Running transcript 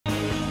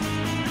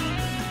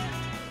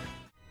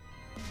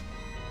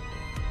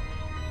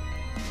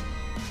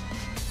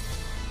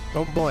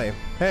Oh boy.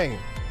 Hey.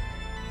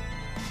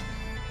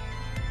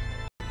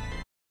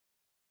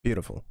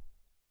 Beautiful.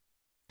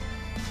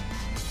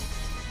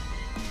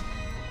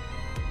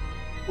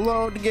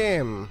 Load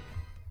game.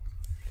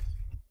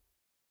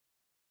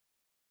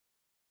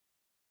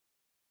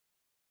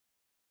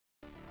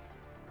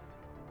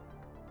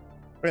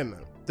 Wait a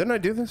minute. Didn't I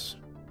do this?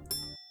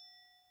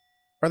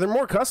 Are there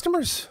more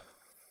customers?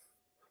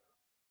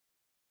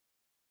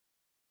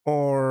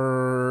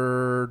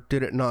 Or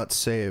did it not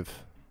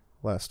save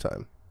last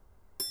time?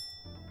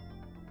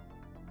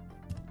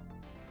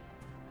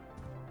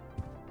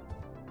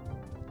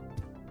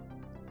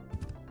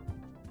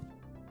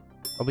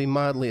 I'll be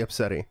mildly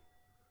upsetty.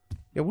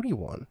 Yeah, what do you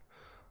want?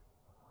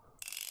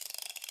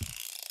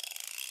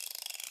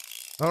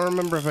 I don't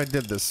remember if I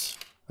did this.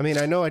 I mean,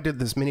 I know I did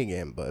this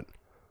minigame, but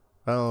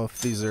I don't know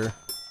if these are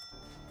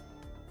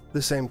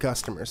the same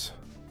customers.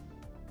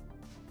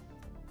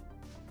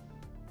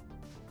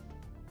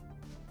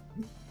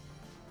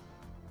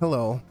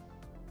 Hello.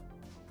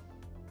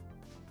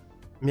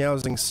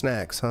 Meowsing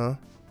snacks, huh?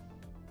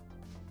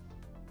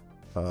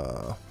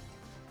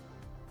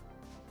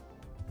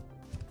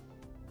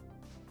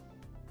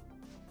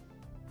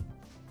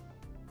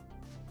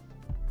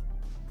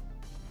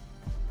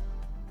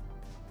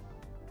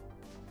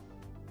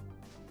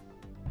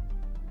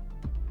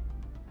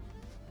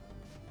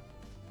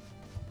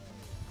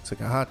 It's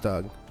like a hot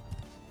dog.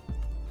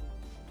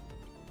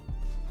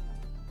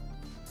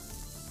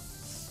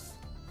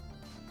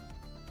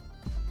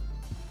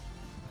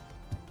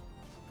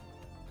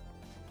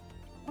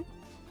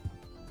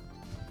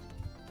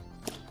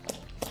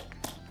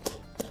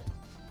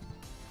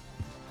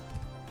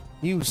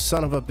 You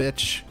son of a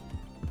bitch.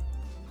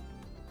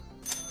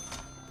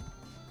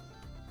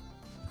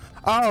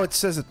 Oh, it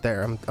says it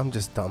there. I'm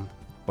just dumb.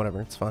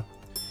 Whatever, it's fine.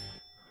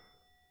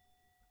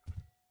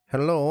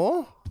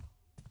 Hello?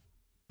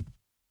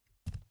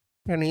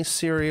 Any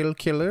serial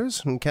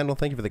killers? And Kendall,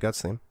 thank you for the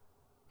guts theme.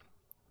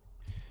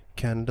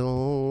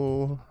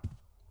 Kendall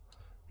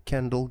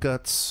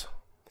Guts.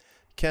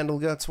 Kendall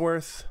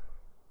Gutsworth.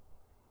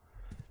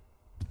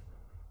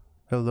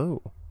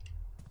 Hello.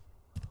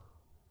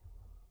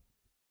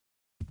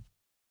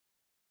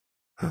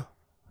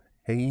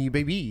 Hey,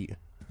 baby.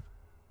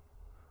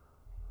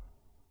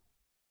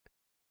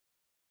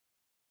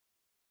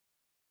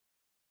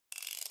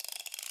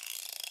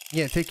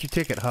 Yeah, take your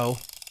ticket, ho.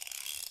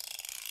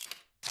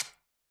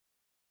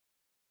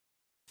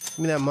 Give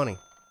me that money.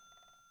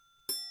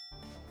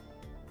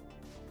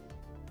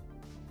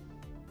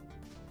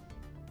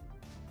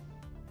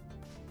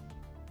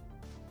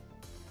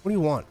 What do you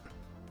want?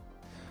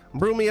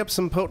 Brew me up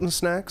some potent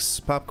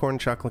snacks, popcorn,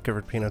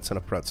 chocolate-covered peanuts, and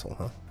a pretzel,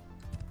 huh?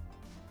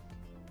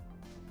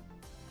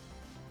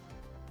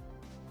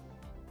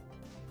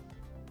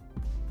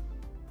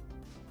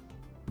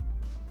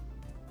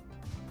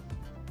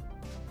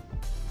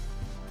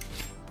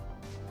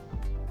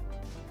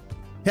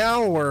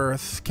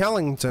 Calworth,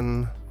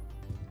 Kellington,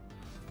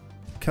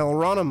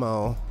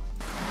 Calronimo.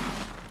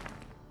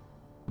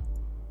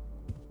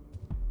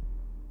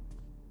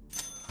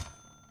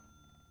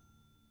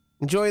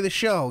 Enjoy the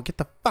show. Get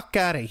the fuck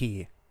out of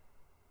here.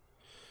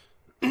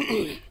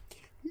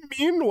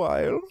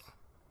 Meanwhile,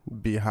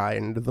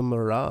 behind the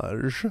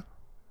Mirage.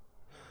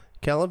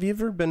 Cal, have you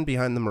ever been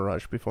behind the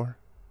Mirage before?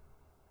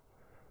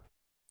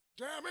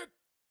 Damn it!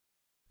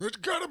 There's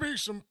gotta be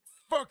some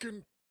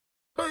fucking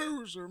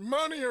booze or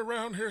money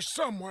around here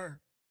somewhere.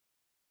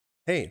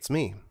 Hey, it's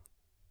me.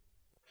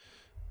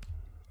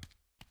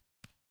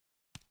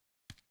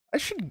 I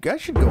should go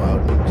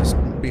out and just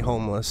be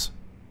homeless.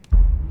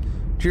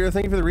 Jiro,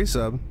 thank you for the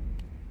resub.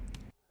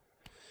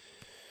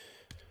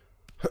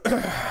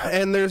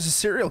 And there's a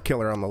serial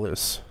killer on the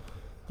loose.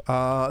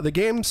 The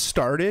game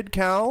started,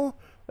 Cal,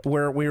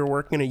 where we were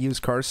working in a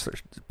used car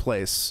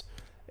place,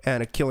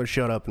 and a killer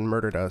showed up and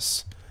murdered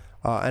us.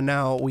 And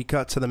now we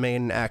cut to the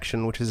main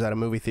action, which is at a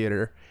movie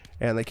theater,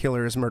 and the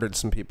killer has murdered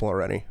some people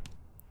already.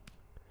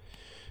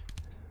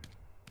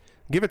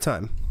 Give it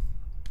time.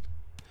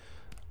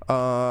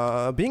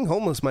 Being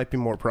homeless might be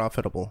more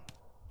profitable.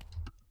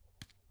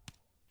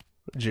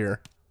 Jir.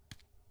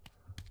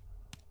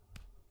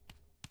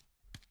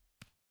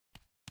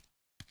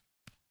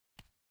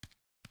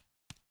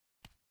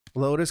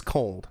 Load is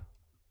cold.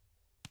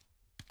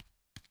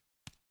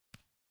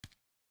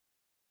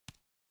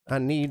 I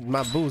need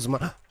my booze.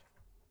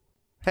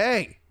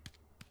 Hey!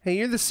 Hey,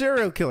 you're the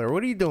serial killer.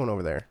 What are you doing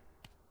over there?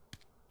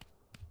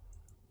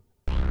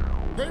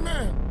 Hey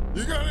man,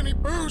 you got any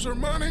booze or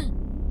money?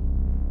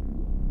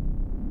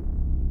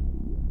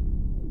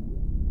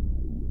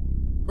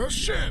 Well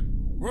shit,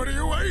 what are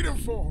you waiting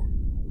for?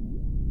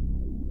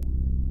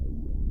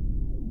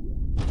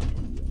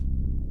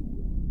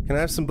 Can I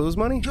have some booze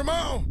money?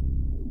 Jamal,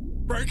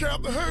 break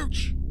out the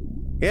hooch.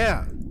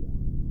 Yeah.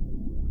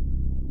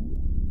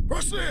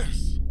 What's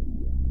this?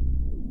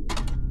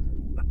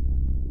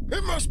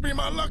 It must be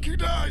my lucky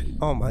day.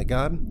 Oh my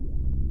god.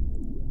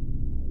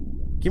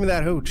 Give me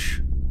that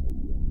hooch.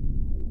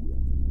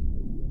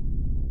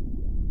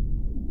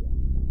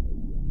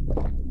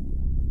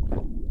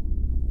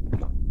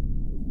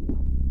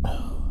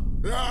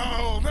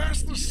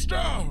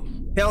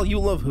 Cal, you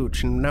love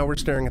hooch, and now we're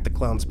staring at the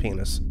clown's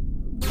penis.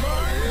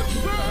 My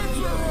insides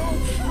are all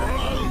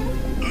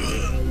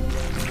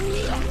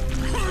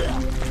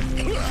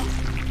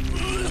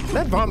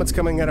That vomit's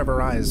coming out of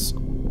her eyes.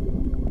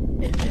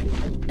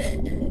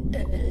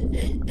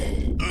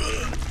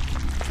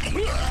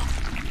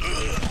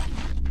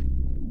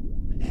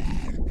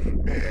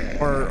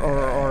 Or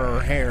her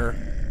hair.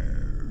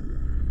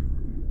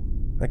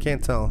 I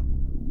can't tell.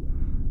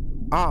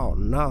 Oh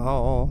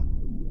no.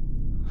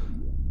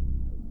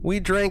 We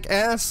drank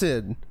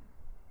acid.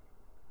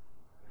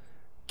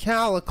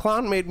 Cal, a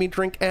clown made me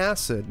drink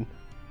acid.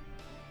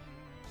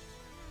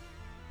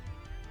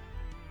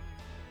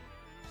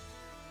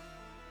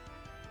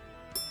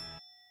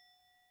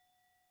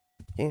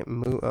 Can't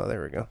move. Oh,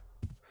 there we go.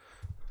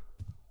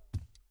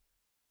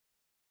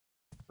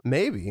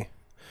 Maybe.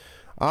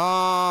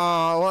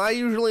 Well, I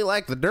usually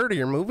like the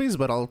dirtier movies,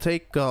 but I'll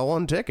take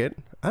one ticket.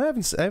 I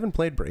haven't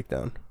played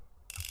Breakdown.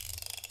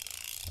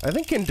 I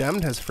think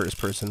Condemned has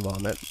first-person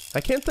vomit.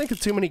 I can't think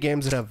of too many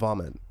games that have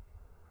vomit,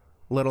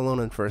 let alone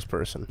in first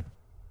person.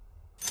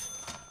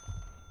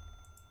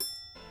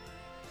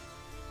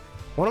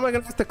 When am I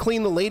gonna have to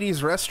clean the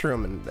ladies'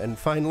 restroom and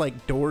find,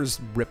 like, doors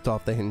ripped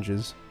off the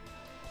hinges?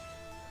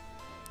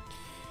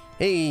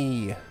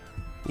 Hey!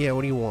 Yeah,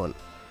 what do you want?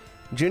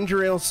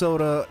 Ginger ale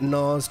soda,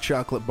 Nas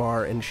chocolate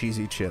bar, and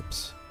cheesy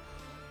chips.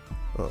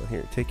 Oh,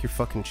 here, take your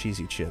fucking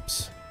cheesy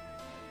chips.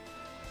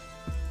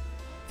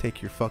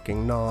 Take your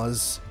fucking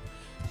Nas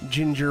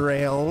ginger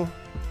ale.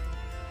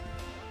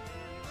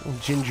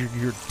 Ginger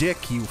your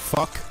dick, you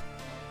fuck.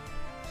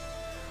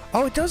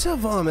 Oh, it does have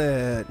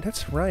vomit.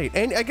 That's right.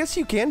 And I guess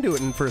you can do it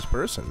in first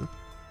person,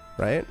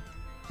 right?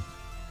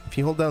 If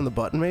you hold down the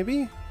button,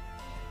 maybe?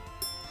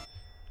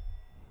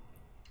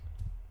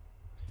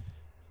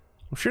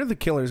 I'm sure the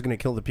killer is going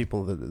to kill the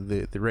people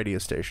at the radio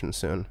station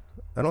soon.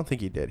 I don't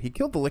think he did. He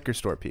killed the liquor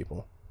store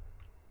people.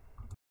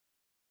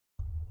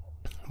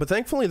 But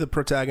thankfully the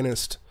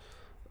protagonist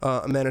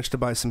managed to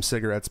buy some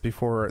cigarettes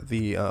before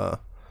the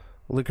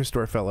liquor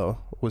store fellow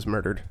was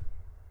murdered.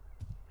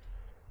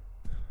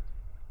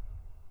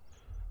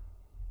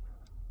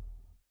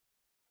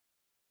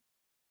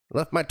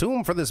 Left my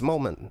tomb for this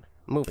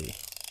movie.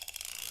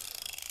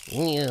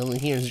 Well,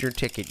 here's your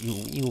ticket,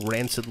 you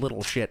rancid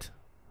little shit.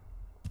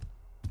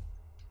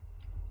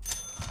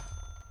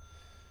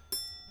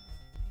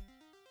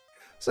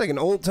 It's like an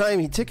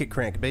old-timey ticket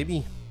crank,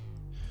 baby.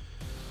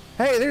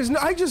 Hey,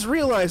 I just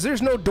realized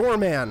there's no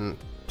doorman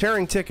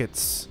tearing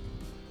tickets.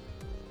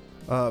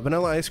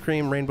 Vanilla ice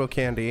cream, rainbow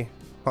candy,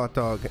 hot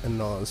dog, and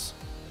Nas.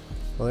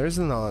 Well, there's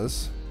the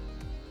Nas.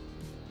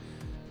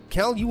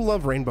 Cal, you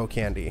love rainbow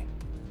candy.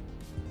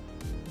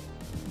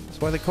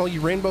 That's why they call you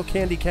Rainbow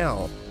Candy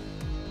Cal.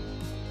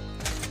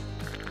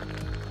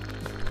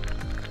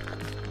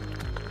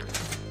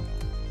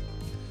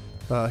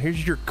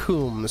 Here's your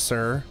coom,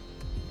 sir.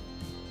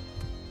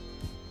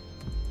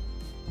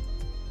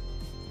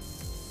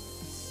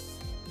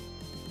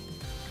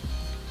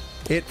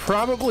 It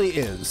probably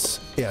is.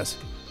 Yes.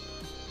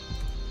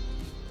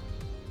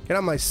 Get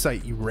on my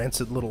sight, you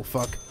rancid little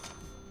fuck.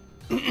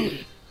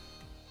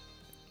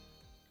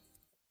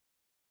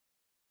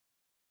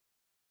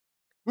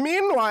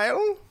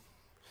 Meanwhile,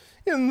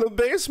 in the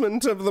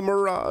basement of the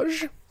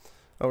Mirage.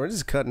 Oh, we're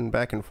just cutting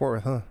back and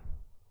forth, huh?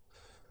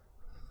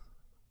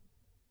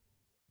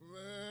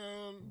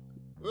 Man,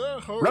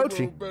 that hobo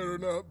Roachy better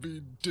not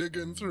be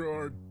digging through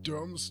our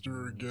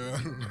dumpster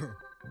again.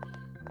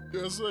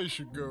 Guess I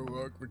should go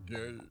lock the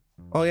gate.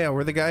 Oh yeah,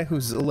 we're the guy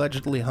who's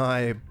allegedly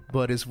high,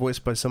 but is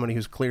voiced by somebody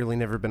who's clearly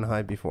never been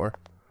high before.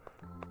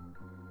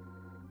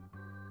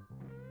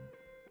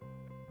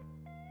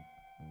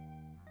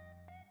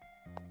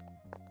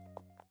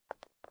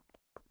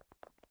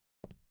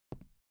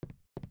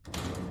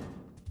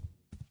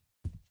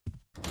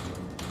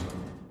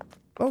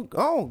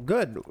 Oh,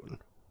 good.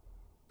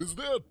 Is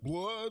that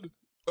blood?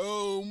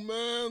 Oh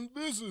man,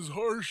 this is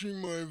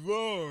harshing my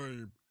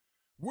vibe.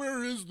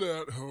 Where is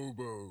that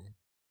hobo?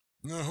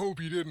 I hope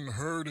he didn't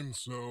hurt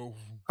himself.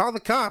 Call the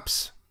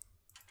cops.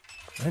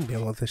 I'm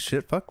dealing with this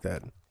shit. Fuck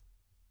that.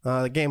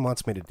 The game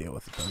wants me to deal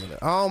with it.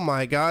 Oh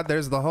my god,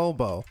 there's the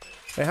hobo.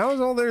 Hey, how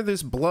is all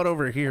this blood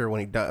over here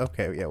when he died?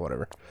 Okay, yeah,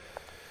 whatever.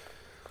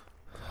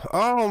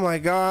 Oh my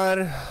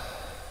god.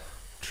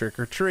 Trick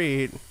or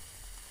treat.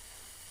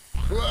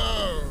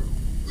 Whoa,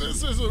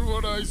 this isn't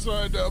what I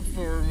signed up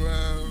for,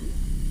 man.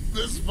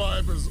 This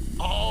vibe is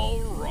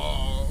all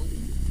wrong.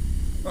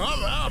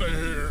 I'm out of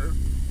here.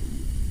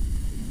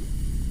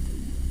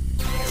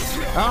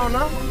 Oh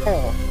no!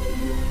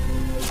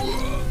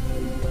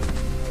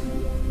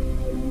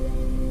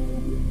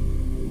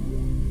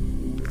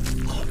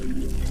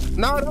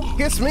 No, don't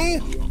kiss me!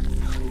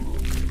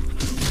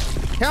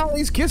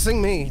 Callie's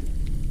kissing me!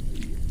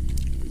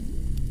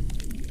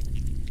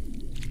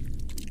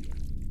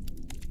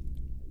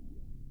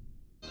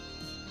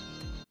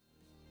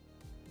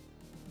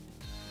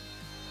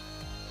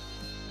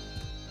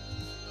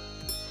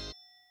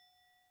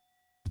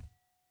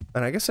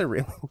 And I guess I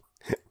really,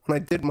 when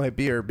when I did my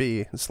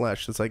BRB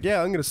slash, it's like,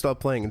 yeah, I'm gonna stop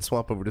playing and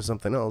swap over to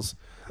something else.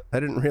 I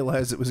didn't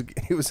realize it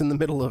was in the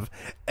middle of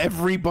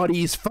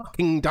everybody's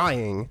fucking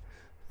dying.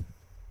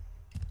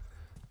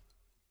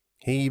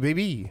 Hey,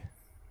 baby.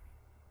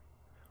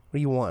 What do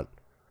you want?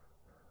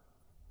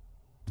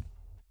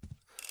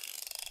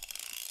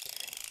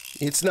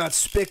 It's not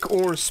spick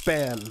or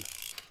span.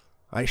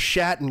 I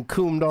shat and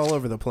coomed all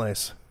over the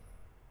place.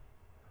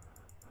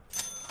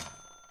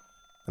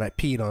 And I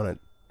peed on it.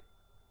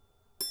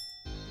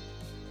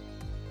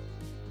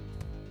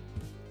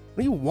 What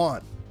do you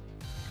want?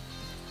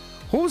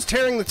 Who's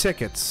tearing the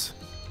tickets?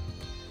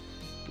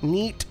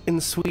 Neat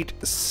and sweet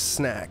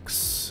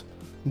snacks.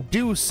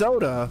 Do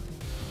soda.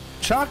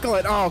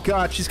 Chocolate. Oh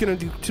god, she's gonna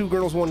do 2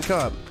 girls, 1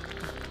 cup.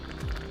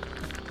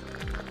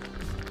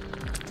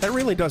 That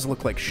really does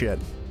look like shit.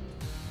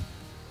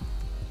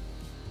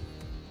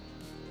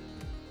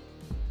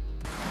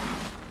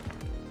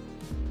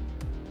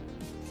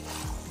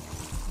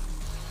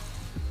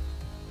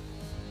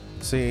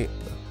 See,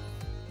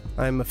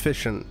 I'm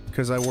efficient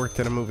because I worked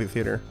at a movie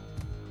theater.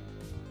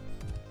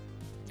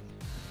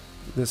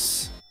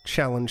 This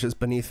challenge is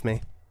beneath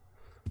me.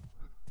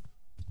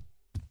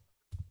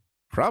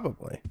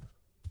 Probably.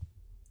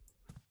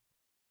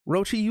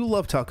 Rochi, you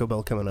love Taco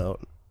Bell coming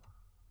out.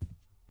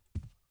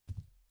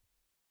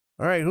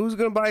 Alright, who's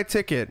gonna buy a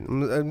ticket?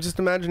 I'm just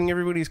imagining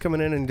everybody's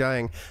coming in and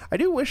dying. I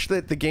do wish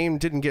that the game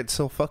didn't get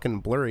so fucking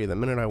blurry the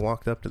minute I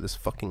walked up to this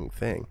fucking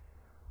thing.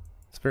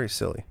 It's very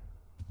silly.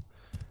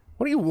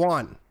 What do you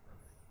want?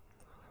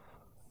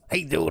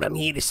 Hey dude, I'm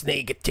here to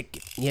snag a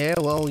ticket. Yeah,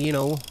 well, you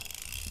know,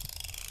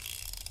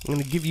 I'm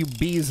gonna give you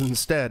bees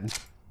instead.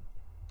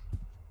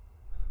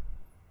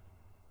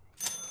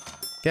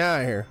 Get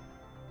out of here.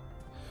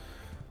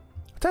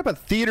 What type of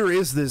theater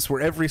is this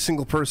where every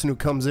single person who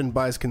comes in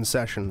buys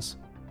concessions?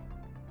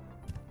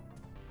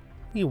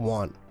 What do you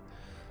want?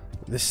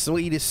 The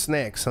sweetest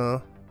snacks, huh?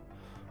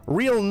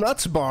 Real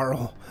nuts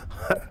bar.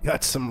 I've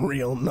got some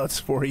real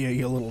nuts for you,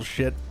 you little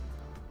shit.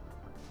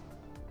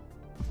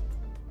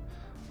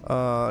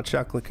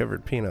 Chocolate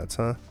covered peanuts,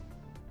 huh?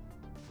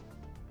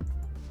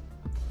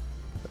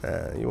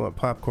 You want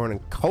popcorn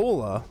and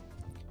cola?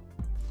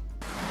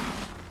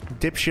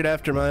 Dipshit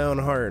after my own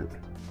heart.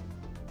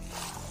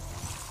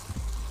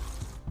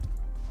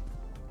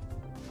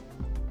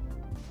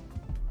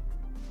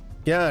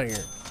 Get out of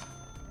here.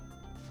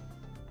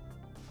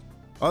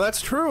 Oh,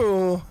 that's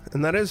true.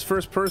 And that is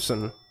first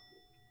person.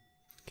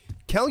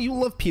 Cal, you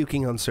love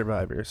puking on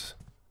survivors.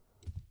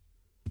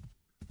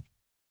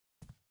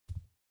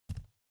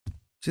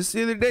 Just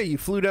the other day, you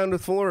flew down to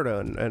Florida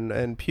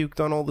and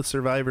puked on all the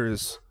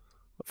survivors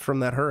from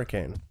that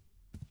hurricane.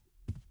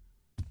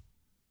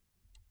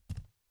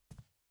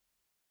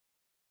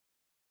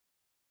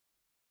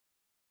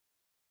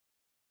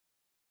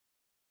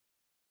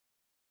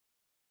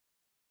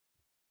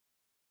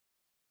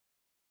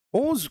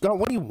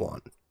 What do you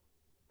want?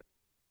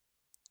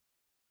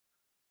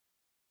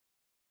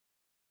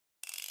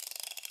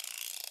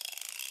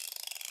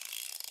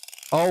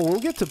 Oh, we'll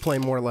get to play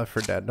more Left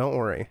 4 Dead. Don't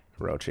worry,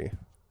 Rochi.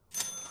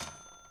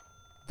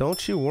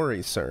 Don't you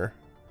worry, sir.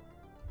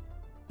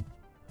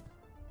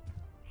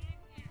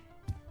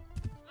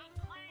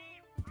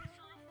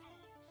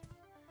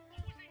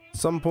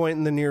 Some point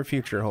in the near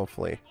future,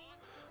 hopefully.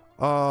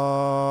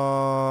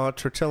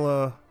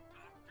 Tortilla,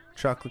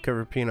 chocolate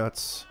covered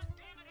peanuts.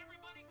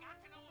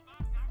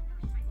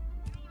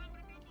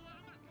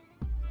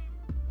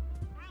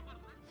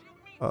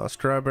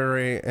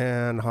 Strawberry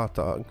and hot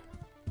dog.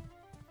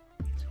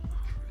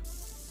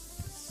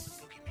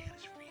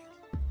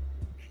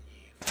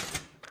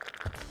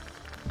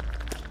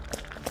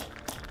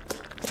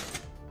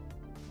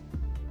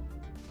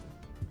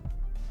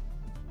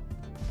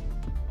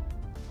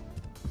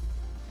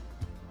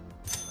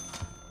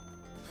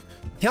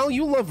 Hell,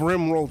 you love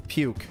Rimworld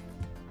Puke.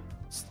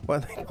 Why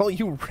they call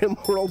you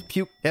Rimworld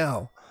Puke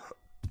Hell?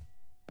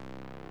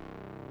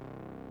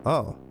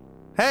 Oh.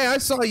 Hey, I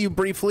saw you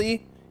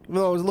briefly, even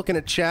though I was looking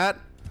at chat.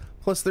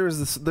 Plus there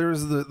was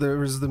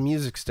the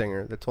music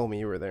stinger that told me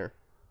you were there.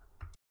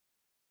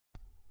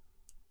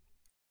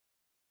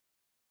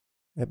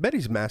 I bet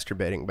he's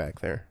masturbating back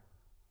there.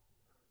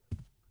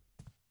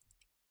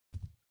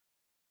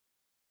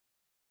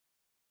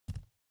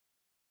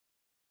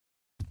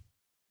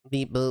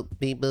 Beep boop,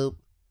 beep boop.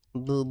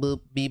 Boop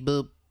boop, beep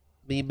boop,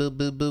 beep boop,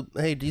 boop boop.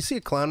 Hey, do you see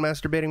a clown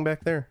masturbating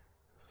back there?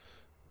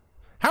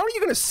 How are you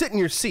gonna sit in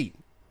your seat?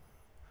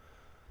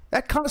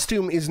 That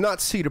costume is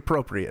not seat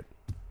appropriate.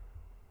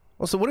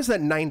 Also, what is that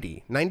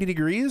 90? 90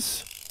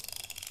 degrees?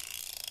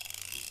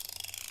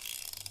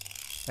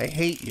 I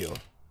hate you.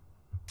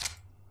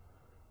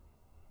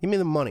 Give me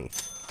the money.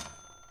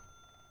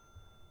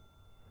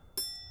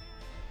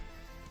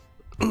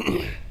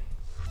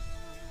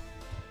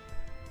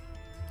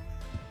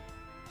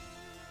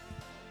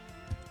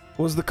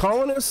 Was the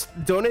colonist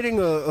donating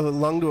a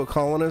lung to a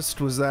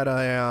colonist? Was that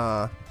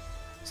a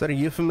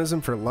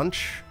euphemism for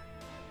lunch?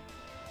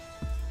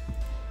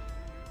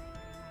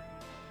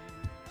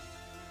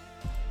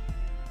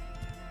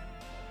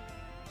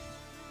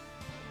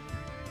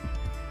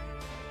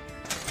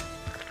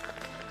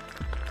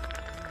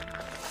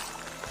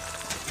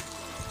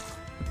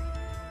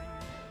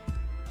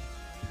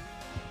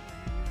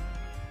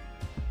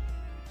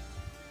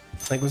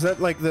 Like, was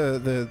that like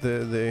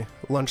the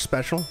lunch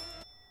special?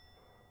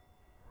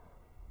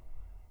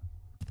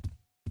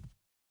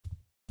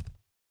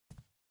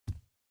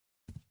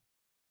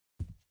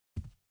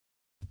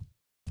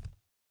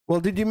 Well,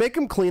 did you make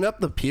him clean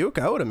up the puke?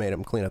 I would have made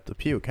him clean up the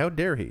puke. How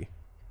dare he?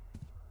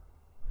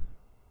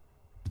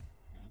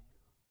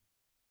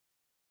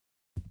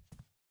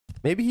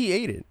 Maybe he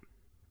ate it.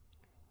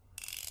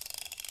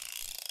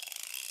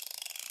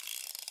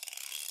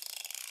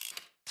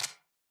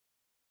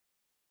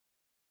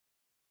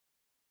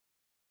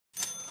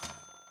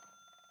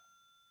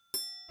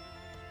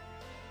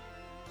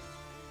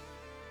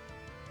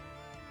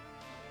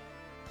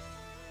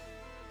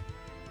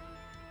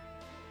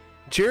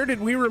 Jared,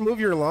 did we remove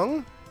your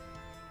lung?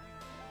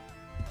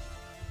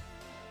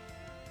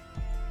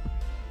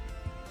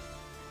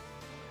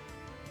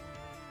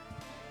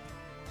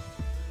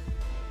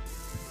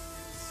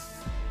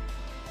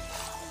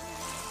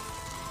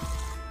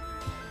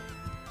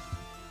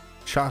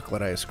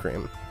 Chocolate ice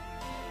cream.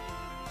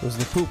 It was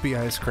the poopy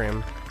ice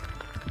cream.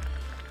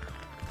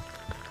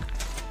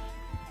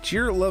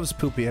 Jir loves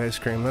poopy ice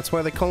cream. That's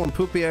why they call him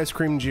Poopy Ice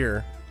Cream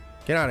Jir.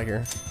 Get out of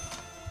here.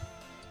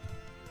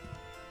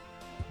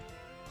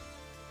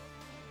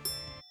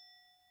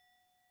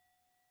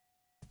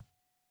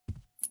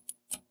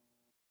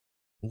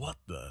 What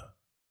the?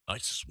 I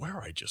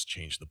swear I just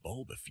changed the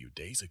bulb a few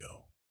days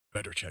ago.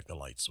 Better check the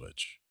light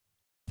switch.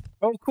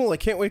 Oh, cool. I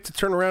can't wait to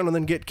turn around and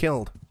then get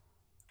killed.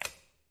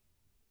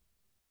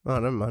 Oh,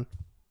 never mind.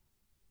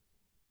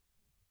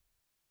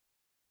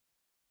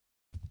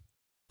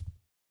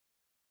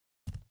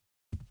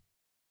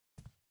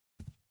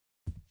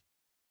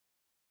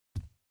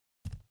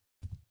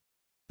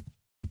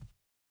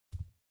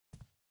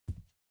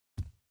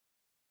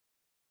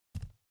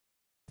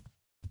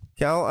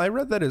 Cal, I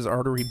read that as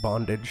artery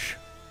bondage.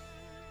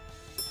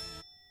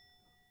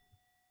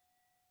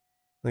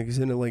 Like he's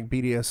into like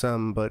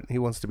BDSM, but he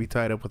wants to be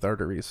tied up with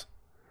arteries.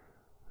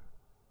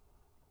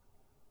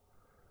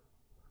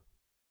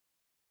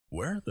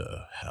 Where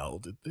the hell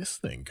did this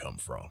thing come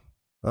from?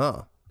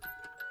 Oh.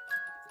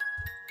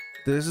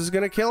 This is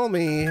gonna kill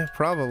me,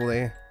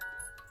 probably.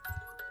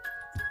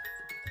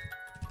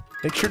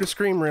 Make sure to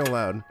scream real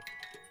loud.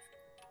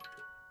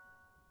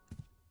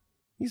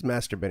 He's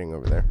masturbating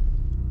over there.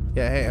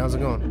 Yeah, hey, how's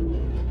it going?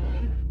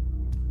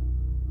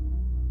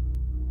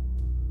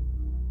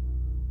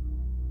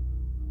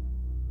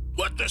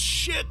 What the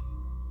shit?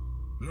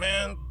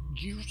 Man,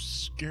 you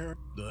scared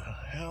the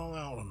hell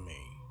out of me.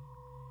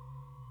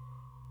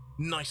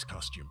 Nice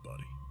costume,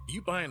 buddy.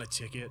 You buying a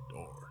ticket,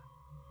 or...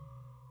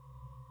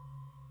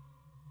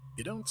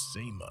 You don't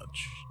say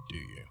much, do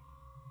you?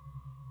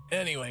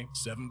 Anyway,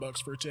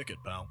 $7 for a ticket,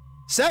 pal.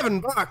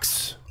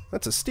 $7?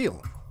 That's a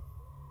steal.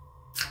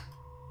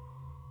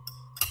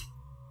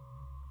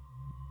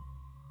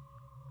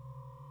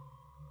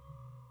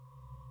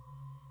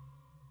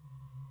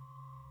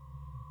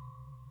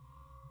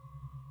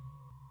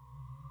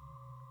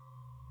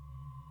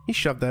 He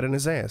shoved that in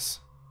his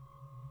ass.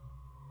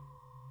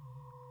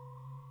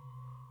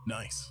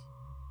 Nice.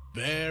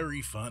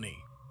 Very funny.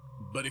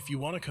 But if you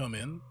want to come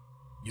in,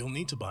 you'll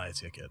need to buy a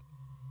ticket.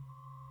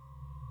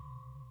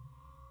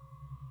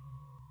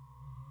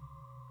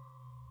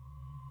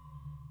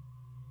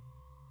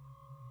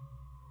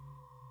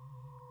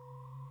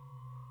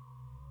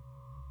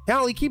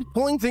 Cal, he keeps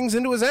pulling things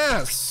into his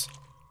ass.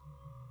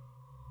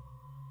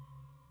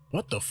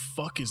 What the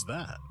fuck is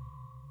that?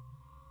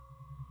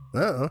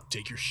 Uh-oh.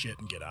 Take your shit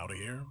and get out of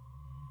here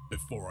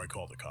before I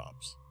call the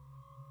cops.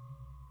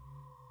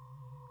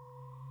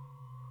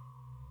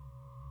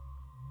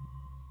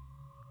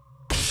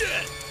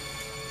 Shit!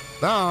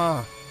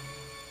 Ah.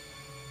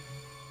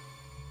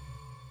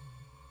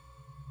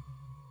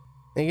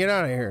 Hey, get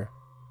out of here.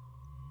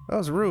 That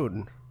was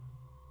rude.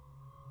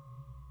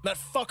 That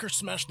fucker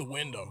smashed the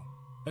window,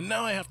 and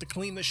now I have to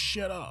clean this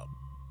shit up.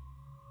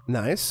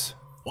 Nice.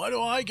 Why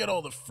do I get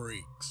all the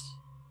freaks?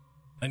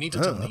 I need to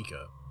tell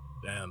Nika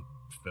and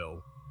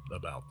Phil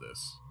about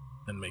this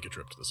and make a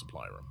trip to the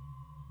supply room.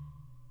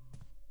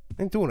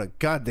 Ain't doing a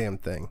goddamn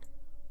thing.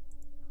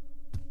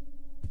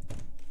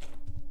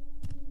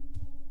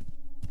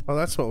 Oh,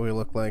 that's what we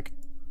look like.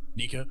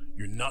 Nika,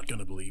 you're not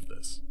gonna believe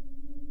this.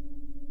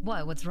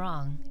 What? What's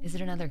wrong? Is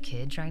it another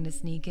kid trying to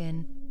sneak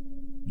in?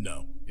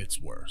 No,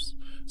 it's worse.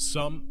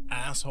 Some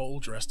asshole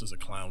dressed as a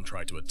clown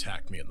tried to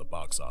attack me in the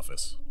box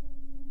office.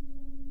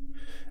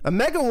 A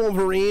Mega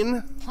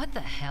Wolverine? What the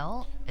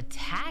hell?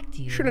 Attacked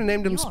you? Should have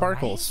named him You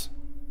Sparkles.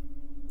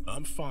 Right?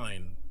 I'm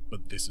fine,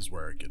 but this is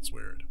where it gets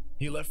weird.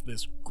 He left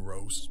this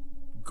gross,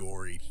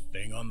 gory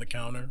thing on the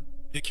counter.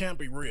 It can't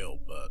be real,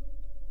 but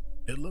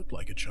it looked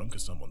like a chunk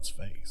of someone's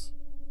face.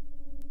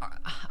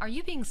 Are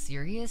you being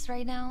serious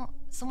right now?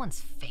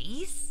 Someone's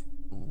face?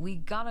 We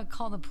gotta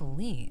call the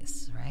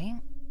police,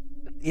 right?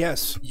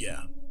 Yes.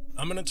 Yeah.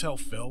 I'm gonna tell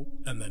Phil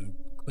and then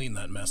clean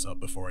that mess up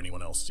before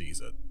anyone else sees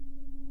it.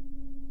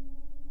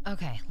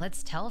 Okay,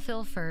 let's tell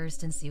Phil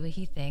first and see what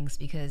he thinks,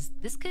 because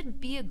this could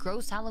be a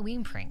gross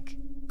Halloween prank.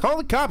 Call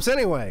the cops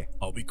anyway.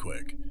 I'll be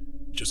quick.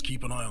 Just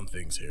keep an eye on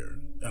things here,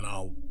 and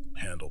I'll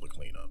handle the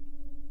cleanup.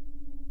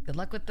 Good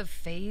luck with the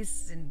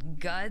face and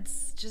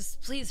guts.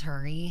 Just please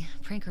hurry.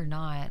 Prank or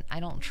not, I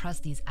don't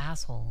trust these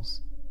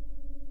assholes.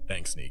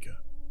 Thanks, Nika.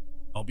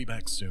 I'll be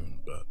back soon,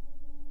 but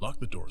lock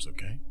the doors,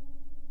 okay?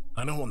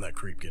 I don't want that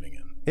creep getting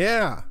in.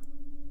 Yeah.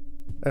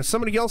 If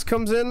somebody else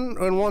comes in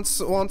and wants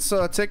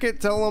a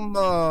ticket, tell them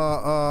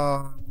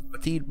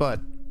to eat butt.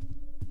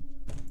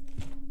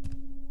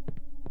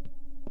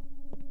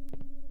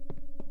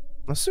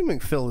 I'm assuming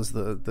Phil is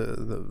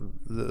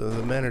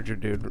the manager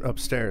dude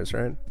upstairs,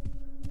 right?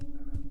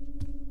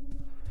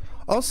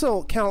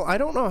 Also, Cal, I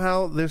don't know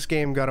how this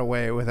game got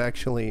away with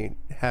actually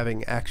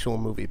having actual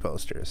movie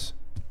posters.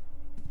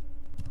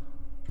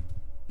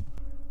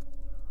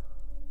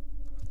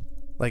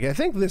 Like, I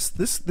think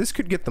this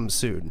could get them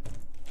sued.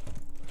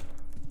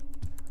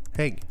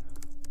 Hey.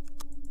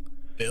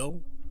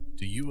 Phil,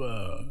 do you,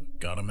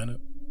 got a minute?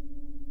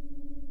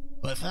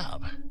 What's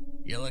up?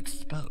 You look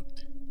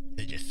spooked.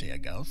 Did you see a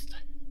ghost?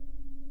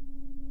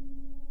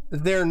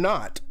 They're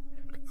not.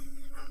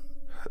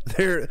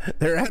 They're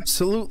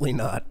absolutely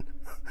not.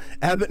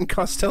 Abbott and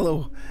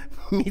Costello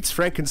meets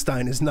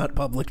Frankenstein is not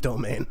public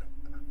domain.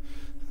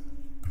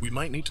 We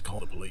might need to call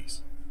the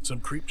police. Some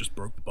creep just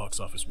broke the box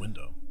office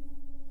window.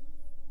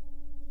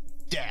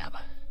 Damn.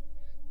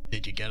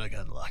 Did you get a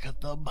good look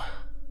at them?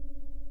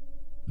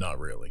 Not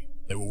really.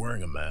 They were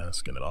wearing a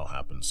mask and it all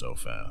happened so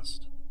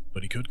fast.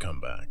 But he could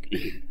come back.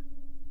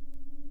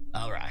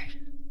 Alright.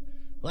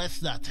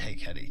 Let's not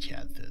take any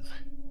chances.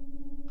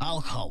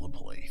 I'll call the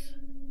police.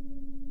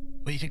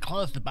 We should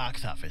close the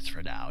box office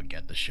for now and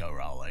get the show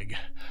rolling.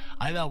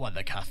 I don't want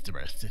the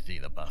customers to see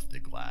the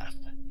busted glass.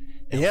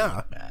 It'll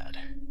look bad.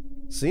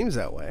 Seems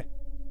that way.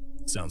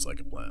 Sounds like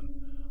a plan.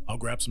 I'll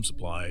grab some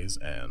supplies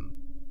and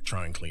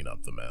try and clean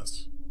up the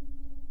mess.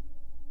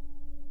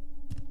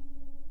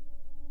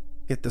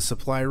 Get the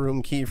supply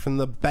room key from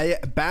the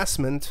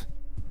basement.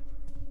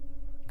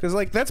 Because,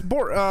 like, that's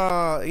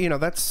you know,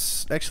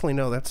 that's actually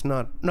no, that's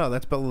not. No,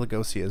 that's Bela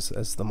Lugosi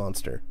as the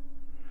monster,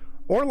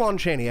 or Lon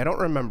Chaney. I don't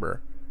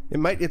remember.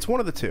 It's one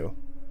of the two,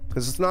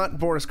 because it's not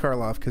Boris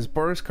Karloff. Because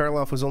Boris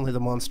Karloff was only the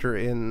monster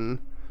in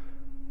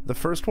the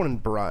first one in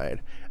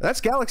Bride.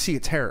 That's Galaxy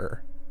of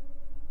Terror,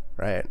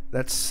 right?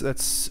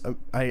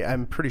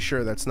 I'm pretty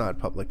sure that's not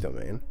public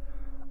domain.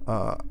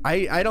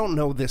 I don't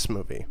know this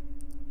movie.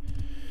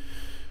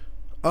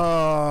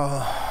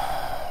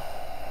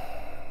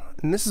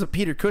 And this is a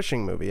Peter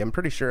Cushing movie. I'm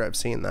pretty sure I've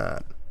seen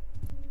that.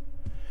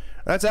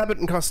 That's Abbott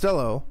and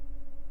Costello.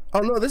 Oh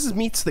no, this is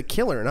Meets the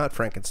Killer, not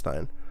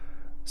Frankenstein.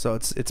 So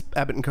it's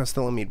Abbott and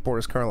Costello meet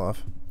Boris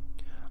Karloff.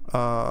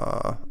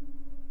 I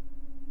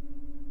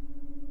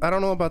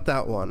don't know about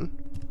that one.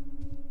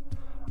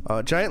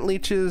 Giant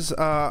Leeches,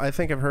 I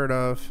think I've heard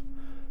of.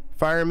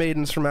 Fire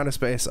Maidens from Outer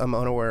Space, I'm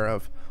unaware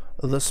of.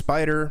 The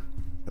Spider,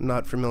 I'm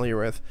not familiar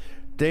with.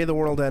 Day the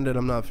World Ended,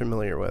 I'm not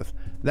familiar with.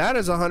 That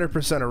is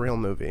 100% a real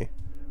movie.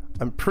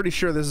 I'm pretty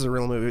sure this is a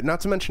real movie.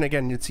 Not to mention,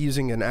 again, it's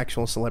using an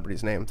actual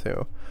celebrity's name,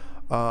 too.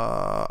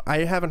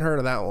 I haven't heard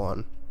of that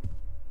one.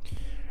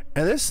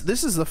 And this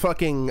is the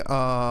fucking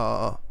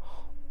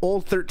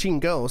Old 13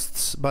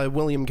 Ghosts by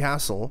William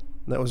Castle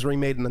that was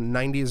remade in the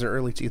 90s or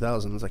early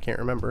 2000s. I can't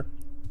remember.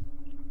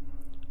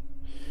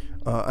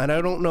 And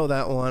I don't know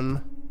that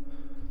one,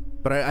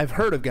 but I've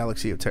heard of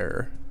Galaxy of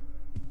Terror.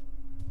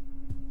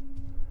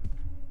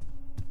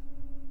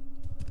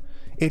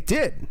 It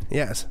did,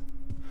 yes.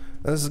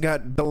 This has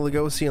got Bela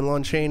Lugosi and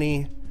Lon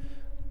Chaney.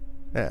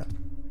 Yeah.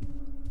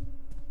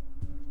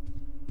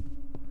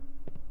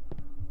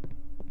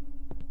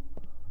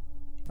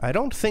 I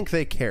don't think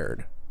they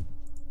cared.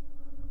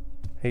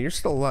 Hey, you're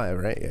still alive,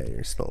 right? Yeah,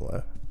 you're still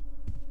alive.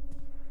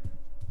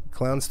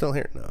 Clown's still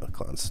here? No,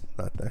 Clown's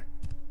not there.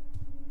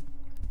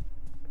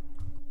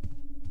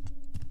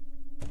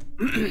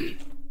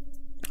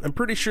 I'm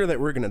pretty sure that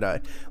we're gonna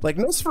die. Like,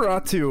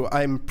 Nosferatu,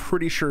 I'm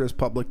pretty sure is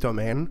public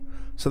domain.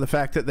 So the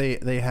fact that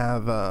they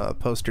have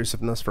posters of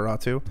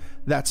Nosferatu,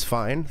 that's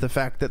fine. The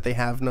fact that they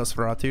have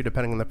Nosferatu,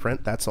 depending on the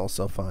print, that's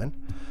also fine.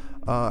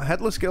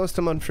 Headless Ghost,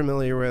 I'm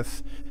unfamiliar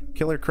with.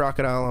 Killer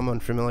Crocodile, I'm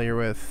unfamiliar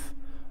with.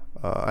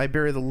 I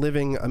Bury the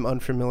Living, I'm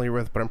unfamiliar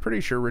with, but I'm pretty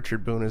sure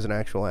Richard Boone is an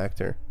actual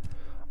actor.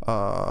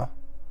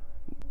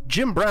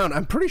 Jim Brown,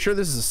 I'm pretty sure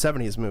this is a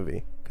 70s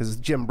movie, because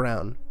it's Jim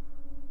Brown.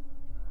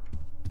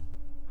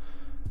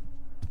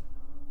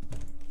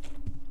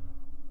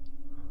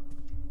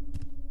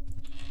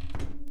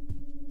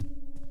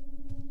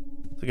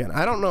 Again,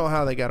 I don't know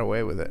how they got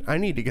away with it. I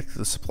need to get to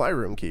the supply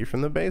room key from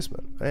the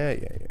basement.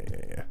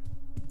 Yeah.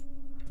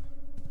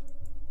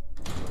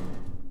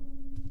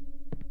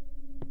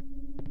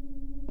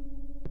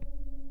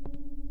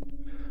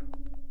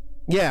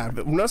 Yeah,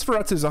 but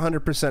Nosferatu is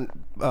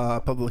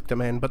 100% public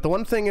domain. But the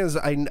one thing is,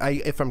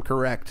 if I'm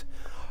correct,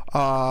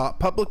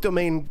 public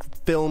domain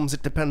films,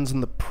 it depends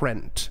on the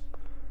print.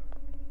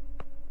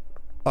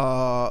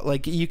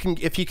 Like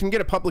if you can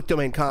get a public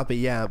domain copy,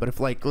 yeah. But if,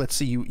 like, let's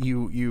say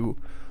you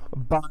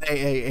buy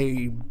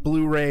a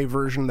Blu-ray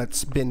version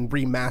that's been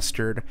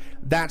remastered,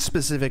 that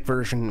specific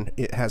version,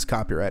 it has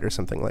copyright or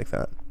something like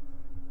that.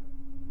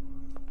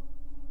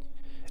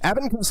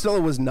 Abbott and Costello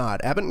was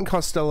not. Abbott and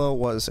Costello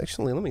was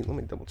actually. Let me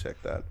double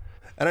check that.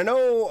 And I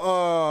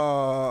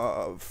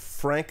know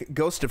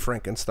Ghost of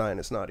Frankenstein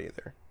is not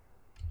either.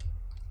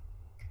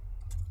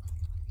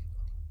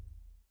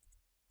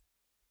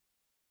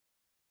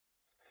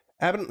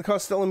 Abbott and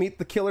Costello Meet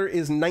the Killer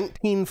is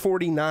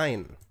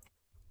 1949.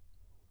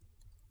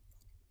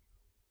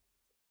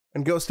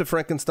 And Ghost of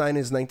Frankenstein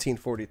is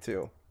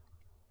 1942.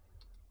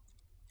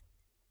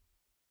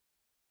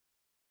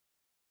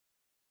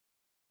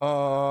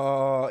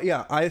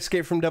 Yeah, I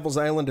Escaped from Devil's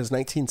Island is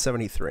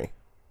 1973.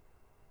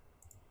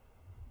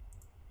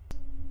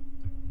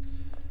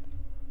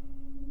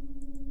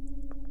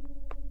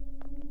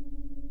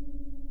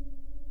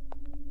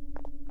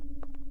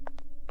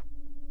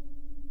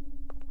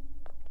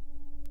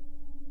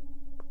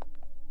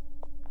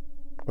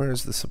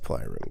 Where's the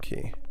supply room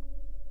key?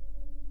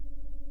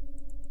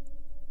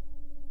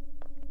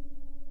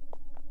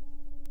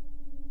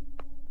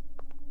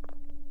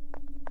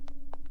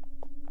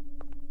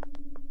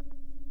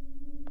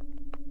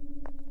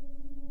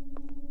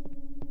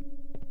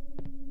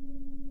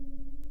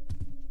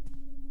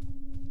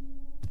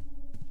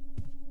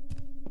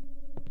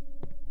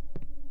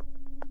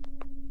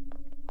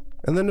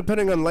 And then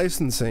depending on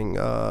licensing,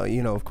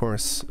 you know, of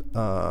course,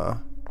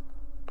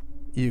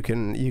 you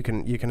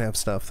can have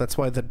stuff. That's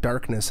why the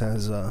Darkness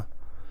has I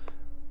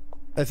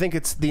think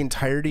it's the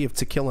entirety of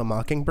To Kill a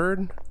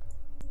Mockingbird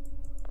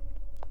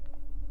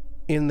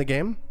in the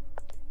game.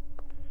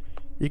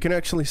 You can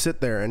actually sit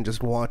there and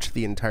just watch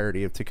the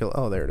entirety of To Kill.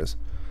 Oh, there it is.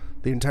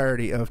 The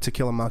entirety of To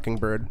Kill a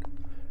Mockingbird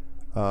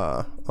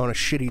on a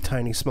shitty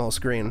tiny small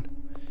screen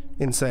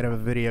inside of a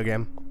video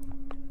game.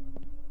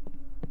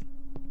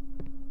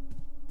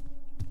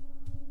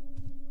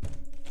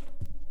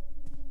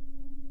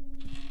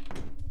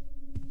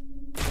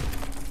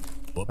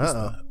 What was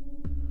that?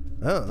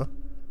 Oh.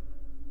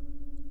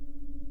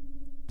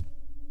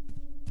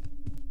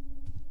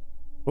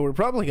 Well, we're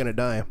probably gonna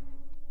die.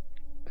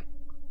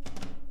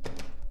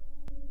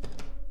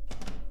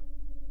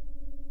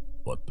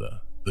 What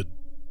the? The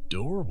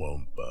door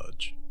won't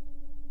budge.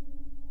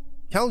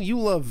 Hell, you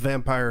love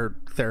vampire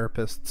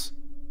therapists.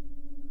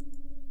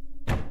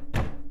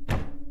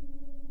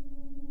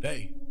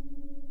 Hey.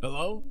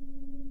 Hello?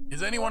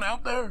 Is anyone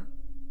out there?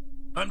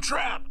 I'm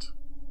trapped.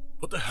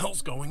 What the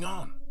hell's going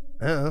on?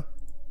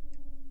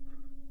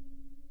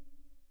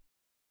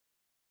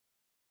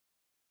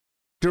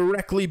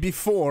 Directly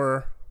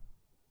before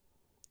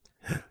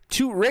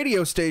Toot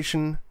Radio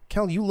Station.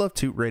 Cal, you love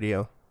Toot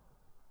Radio.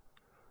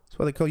 That's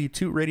why they call you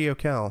Toot Radio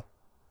Cal.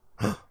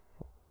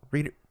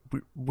 We're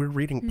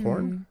reading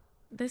porn?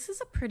 This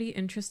is a pretty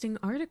interesting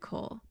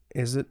article.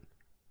 Is it?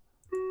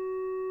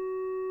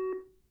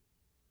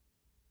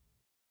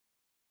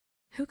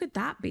 Who could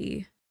that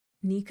be?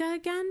 Nika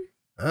again?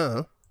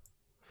 Oh.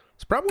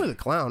 It's probably the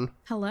clown.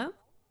 Hello?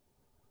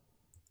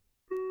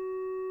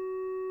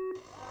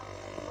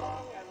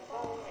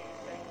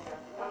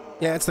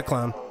 Yeah, it's the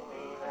clown.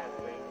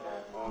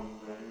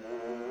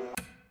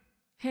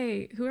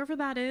 Hey, whoever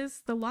that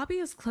is, the lobby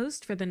is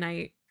closed for the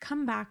night.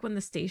 Come back when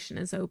the station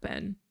is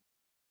open.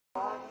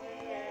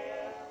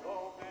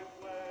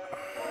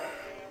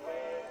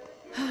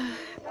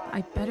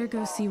 I better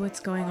go see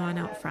what's going on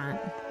out front.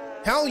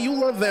 Hal, you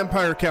love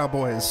Vampire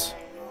Cowboys.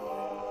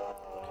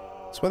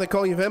 That's why they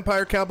call you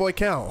Vampire Cowboy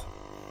Cal.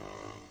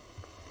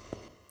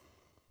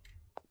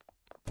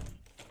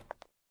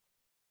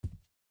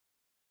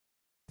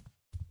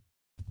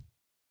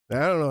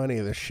 I don't know any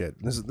of this shit.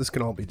 This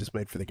can all be just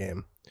made for the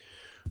game.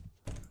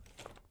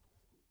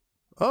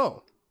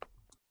 Oh.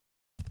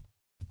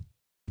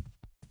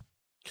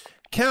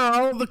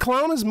 Cal, the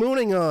clown is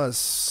mooning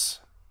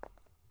us.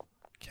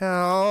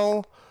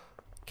 Cal,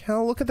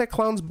 look at that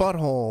clown's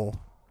butthole.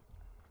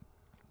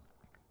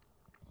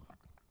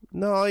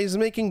 No, he's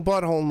making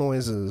butthole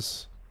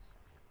noises.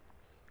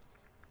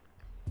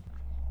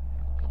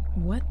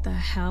 What the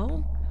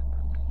hell?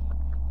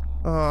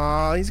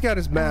 Aw, he's got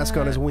his mask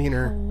on his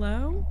wiener.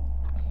 Hello?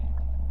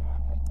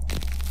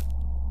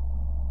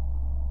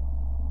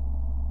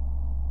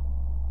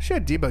 She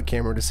had a debug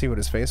camera to see what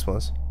his face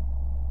was.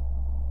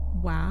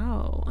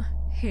 Wow.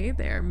 Hey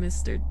there,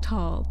 Mr.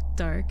 Tall,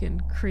 Dark,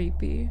 and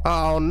Creepy.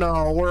 Oh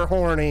no, we're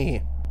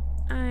horny.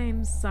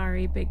 I'm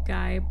sorry, big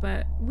guy,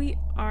 but we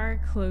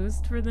are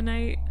closed for the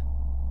night.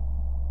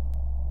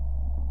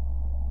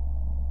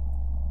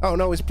 Oh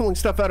no, he's pulling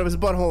stuff out of his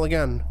butthole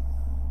again.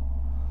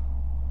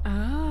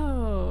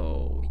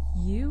 Oh,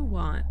 you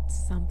want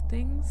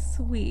something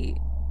sweet.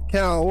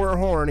 Cal, we're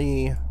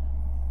horny.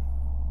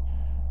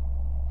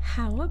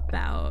 How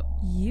about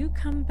you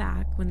come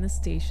back when the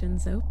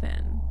station's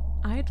open?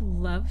 I'd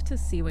love to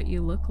see what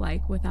you look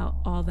like without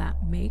all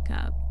that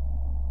makeup.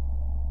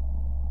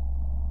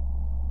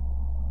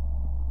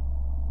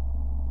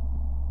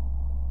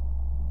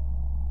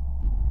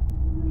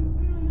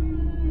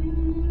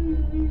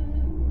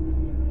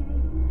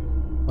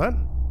 What?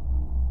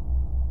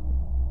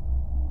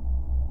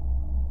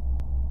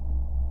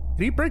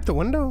 Did he break the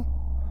window?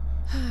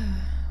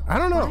 I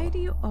don't know. Why do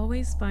you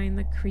always find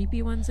the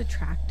creepy ones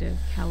attractive,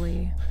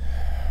 Kelly?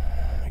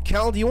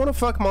 Cal, do you want to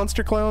fuck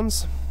monster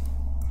clowns?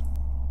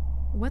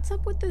 What's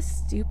up with this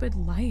stupid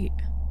light?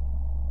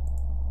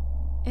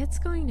 It's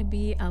going to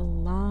be a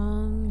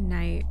long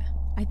night.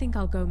 I think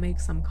I'll go make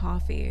some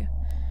coffee.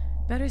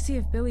 Better see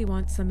if Billy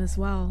wants some as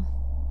well.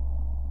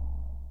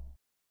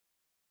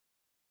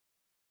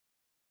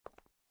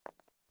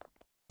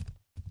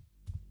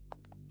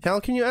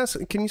 Cal, can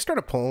you start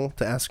a poll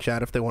to ask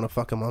chat if they want to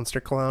fuck a monster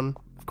clown?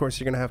 Of course,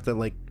 you're gonna have to,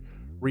 like,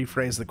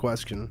 rephrase the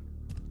question.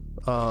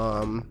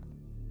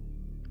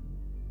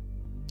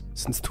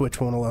 Since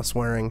Twitch won't allow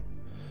swearing.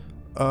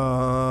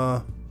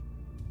 I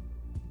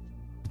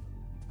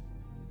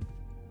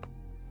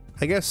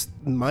guess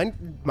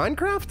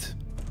Minecraft?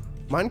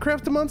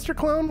 Minecraft the monster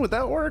clown? Would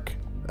that work?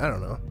 I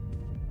don't know.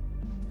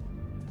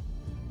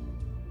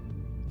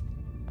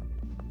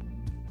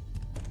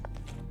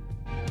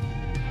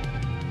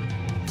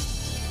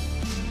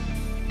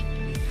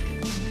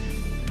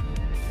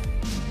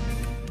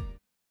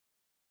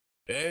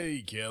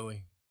 Hey,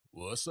 Kelly.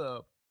 What's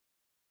up?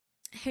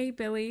 Hey,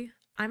 Billy.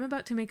 I'm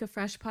about to make a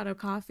fresh pot of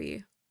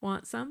coffee.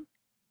 Want some?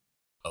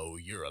 Oh,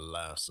 you're a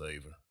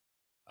lifesaver.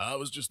 I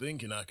was just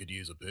thinking I could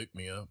use a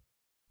pick-me-up.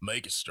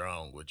 Make it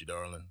strong, would you,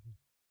 darling?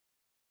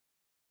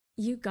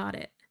 You got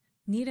it.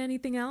 Need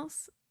anything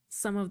else?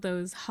 Some of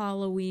those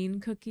Halloween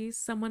cookies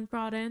someone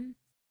brought in?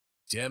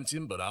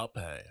 Tempting, but I'll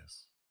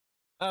pass.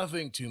 I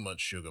think too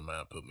much sugar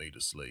might put me to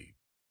sleep.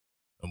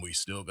 And we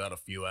still got a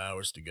few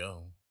hours to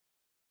go.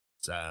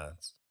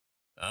 Besides,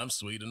 I'm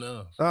sweet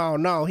enough. Oh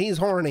no, he's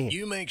horny.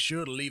 You make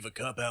sure to leave a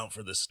cup out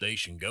for the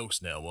station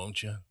ghost now,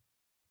 won't you?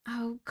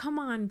 Oh, come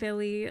on,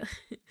 Billy.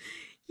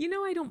 You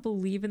know I don't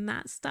believe in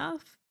that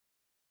stuff.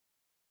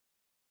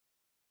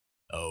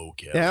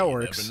 Okay, Yeah, it you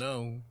works. never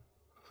know.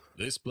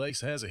 This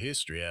place has a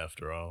history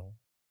after all.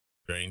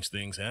 Strange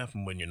things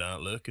happen when you're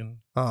not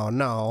looking. Oh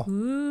no.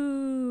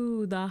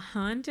 Ooh, the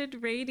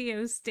haunted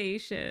radio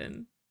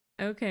station.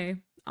 Okay,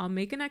 I'll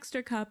make an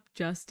extra cup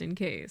just in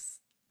case.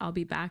 I'll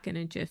be back in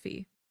a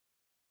jiffy.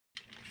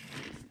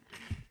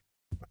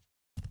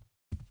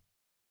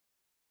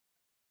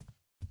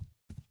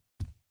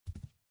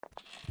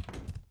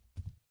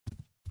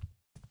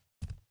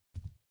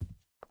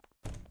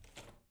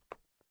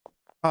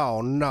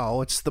 Oh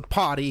no, it's the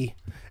potty.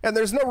 And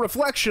there's no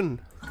reflection.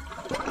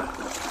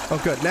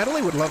 Oh good,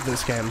 Natalie would love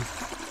this game.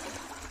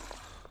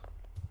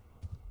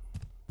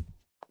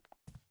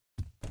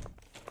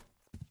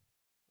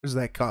 Where's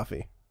that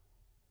coffee?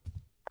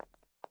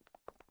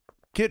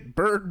 Get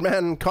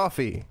Birdman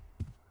coffee.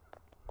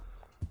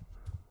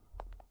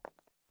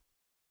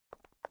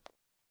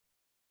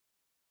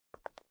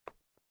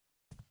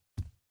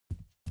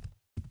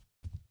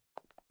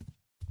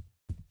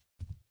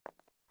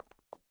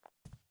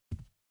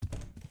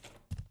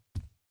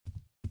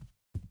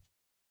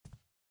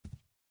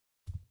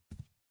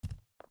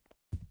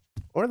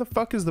 Where the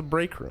fuck is the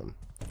break room?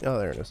 Oh,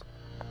 there it is.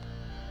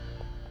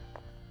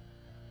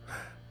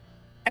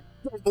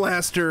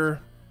 Blaster.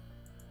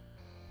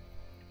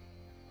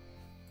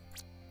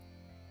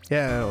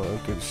 Yeah,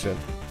 oh, good shit.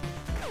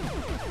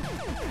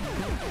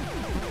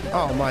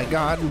 Oh my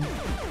god.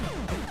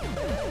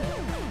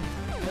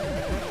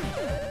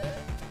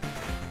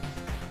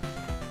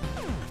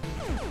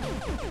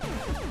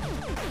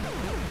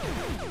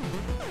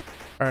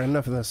 Alright,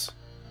 enough of this.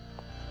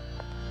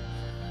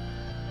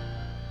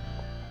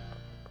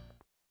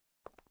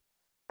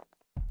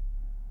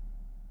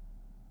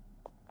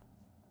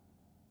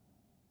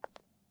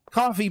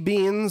 Coffee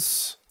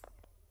beans.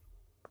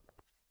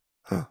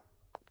 Huh.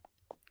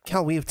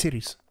 Cal, we have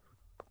titties.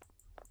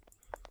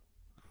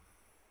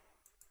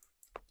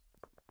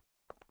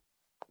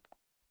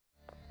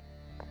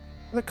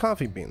 The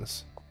coffee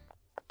beans.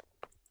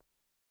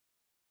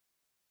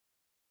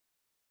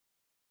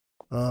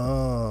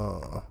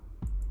 Oh.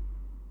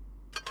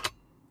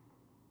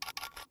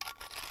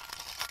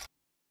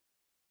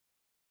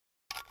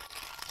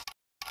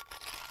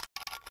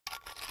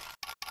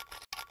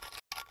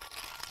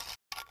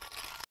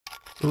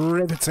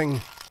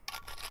 Riveting.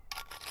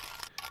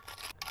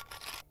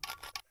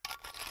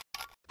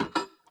 I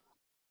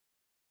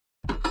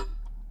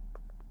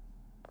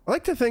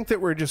like to think that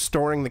we're just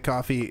storing the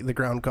coffee, the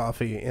ground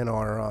coffee, in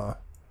our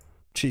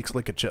cheeks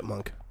like a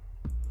chipmunk.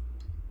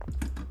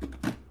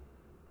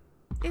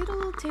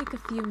 It'll take a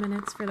few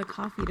minutes for the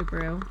coffee to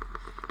brew.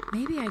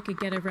 Maybe I could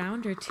get a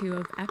round or two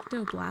of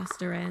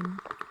Ectoblaster in.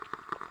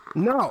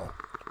 No!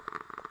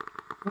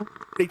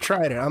 They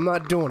tried it. I'm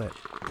not doing it.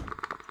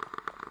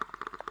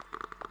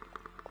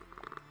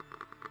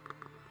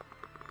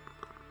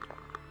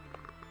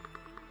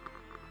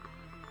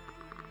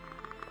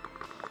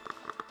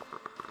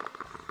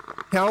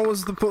 How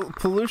was the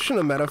pollution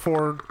a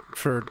metaphor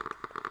for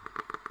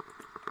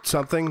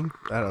something?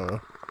 I don't know.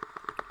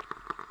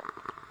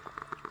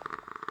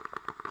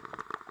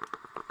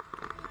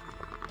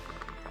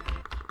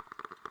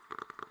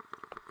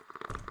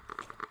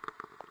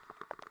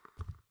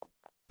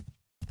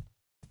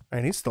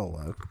 And he's still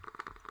alive.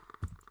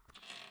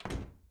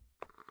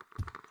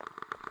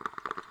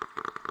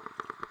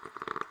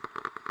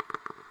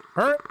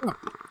 Hurry up!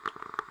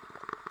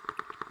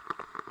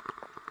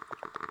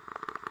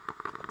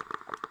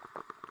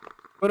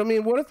 But I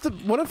mean, what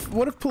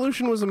if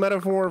pollution was a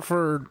metaphor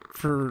for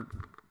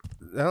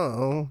I don't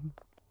know,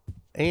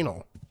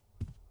 anal?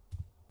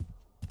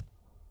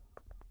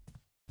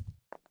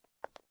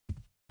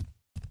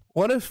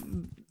 What if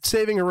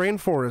saving a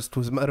rainforest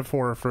was a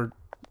metaphor for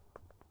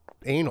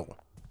anal?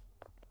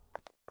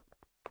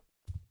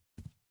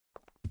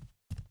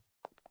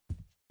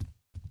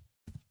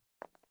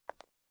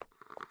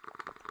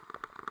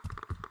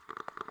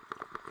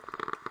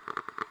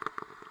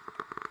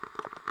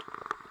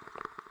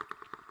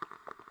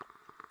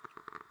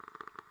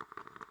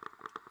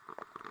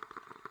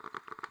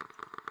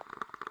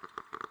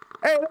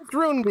 Hey, that's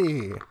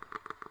Runeby.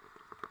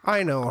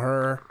 I know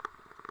her.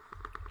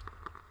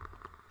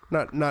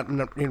 Not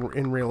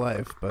in real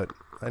life, but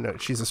I know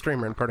she's a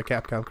streamer and part of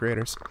Capcom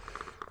creators.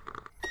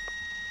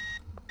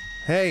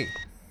 Hey.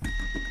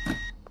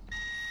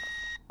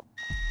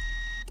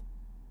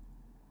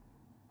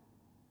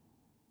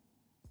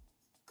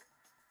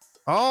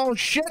 Oh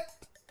shit!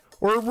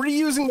 We're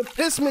reusing the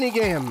piss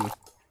minigame!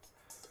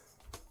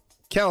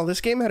 Cal,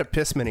 this game had a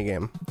piss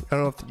minigame. I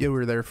don't know if you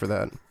were there for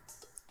that.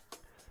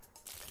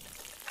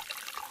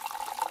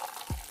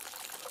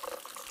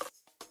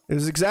 It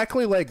was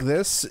exactly like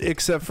this,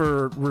 except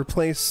for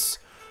replace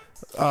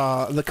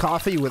the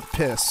coffee with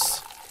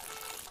piss,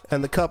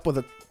 and the cup with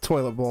a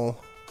toilet bowl.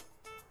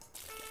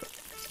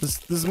 This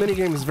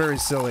minigame is very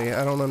silly.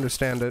 I don't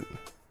understand it.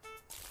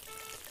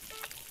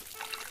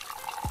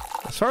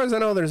 As far as I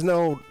know, there's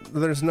no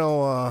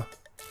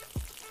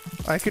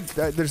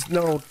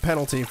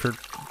penalty for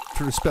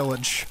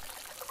spillage.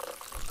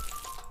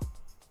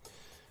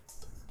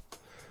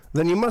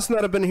 Then you must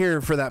not have been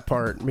here for that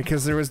part,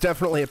 because there was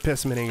definitely a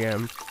piss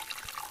minigame.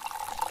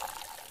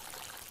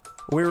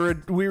 We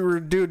were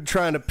a dude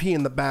trying to pee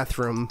in the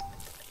bathroom.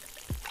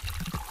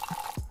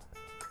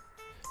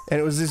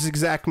 And it was this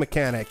exact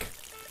mechanic,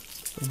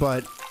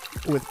 but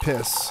with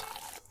piss.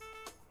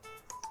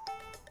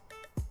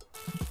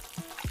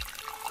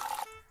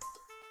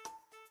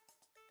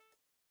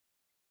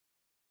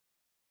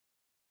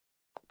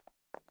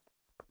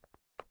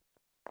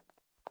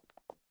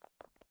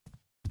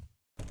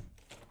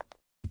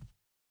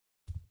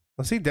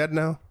 Was he dead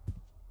now?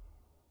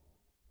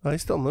 Oh,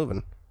 he's still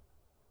moving.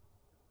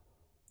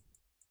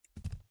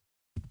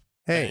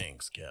 Hey.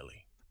 Thanks,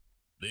 Kelly.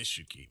 This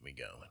should keep me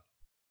going.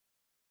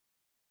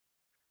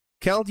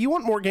 Cal, do you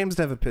want more games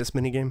to have a piss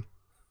minigame?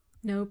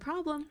 No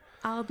problem.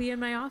 I'll be in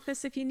my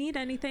office if you need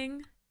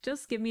anything.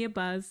 Just give me a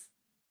buzz.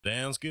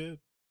 Sounds good.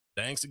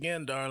 Thanks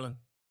again, darling.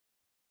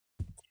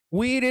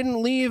 We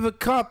didn't leave a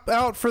cup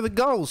out for the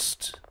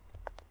ghost.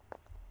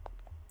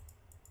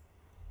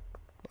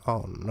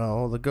 Oh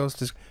no, the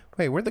ghost is...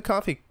 Wait, where'd the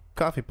coffee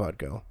pot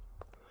go?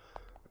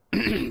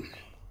 Did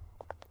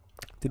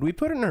we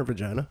put it in her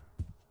vagina?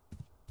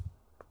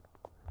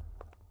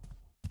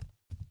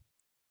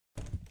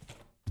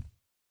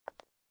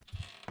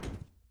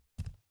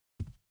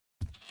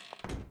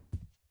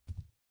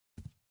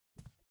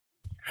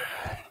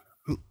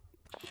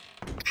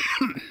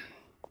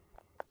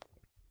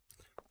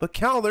 But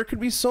Cal, there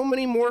could be so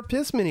many more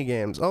piss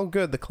minigames. Oh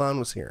good, the clown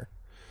was here.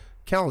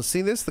 Cal,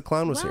 see this? The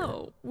clown was here.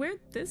 Whoa, where'd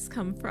this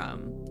come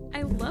from?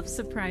 I love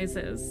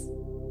surprises.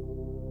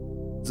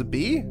 Is it a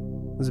bee?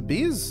 Is it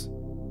bees?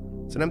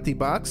 It's an empty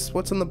box?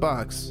 What's in the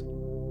box?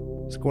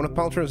 Is it Gwyneth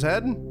Paltrow's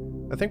head?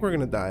 I think we're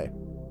gonna die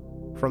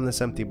from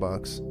this empty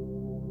box.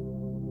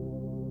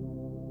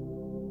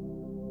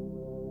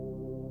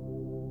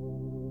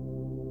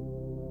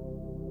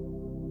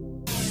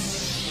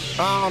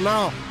 Oh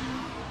no!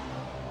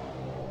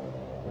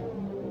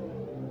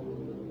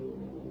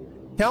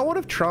 Cal, what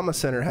if Trauma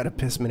Center had a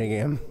piss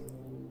minigame?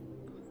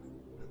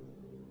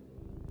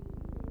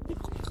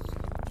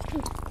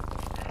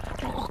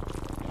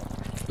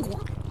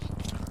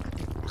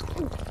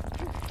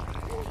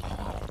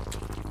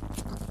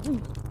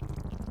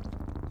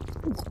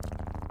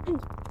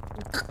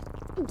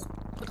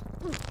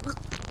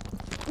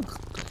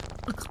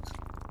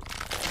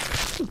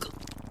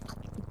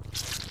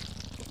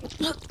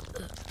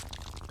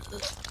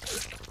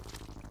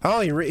 Oh,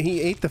 he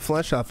ate the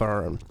flesh off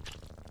our arm.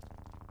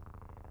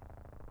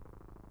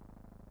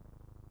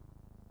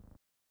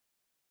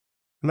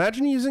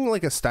 Imagine using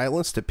like a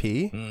stylus to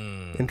pee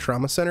in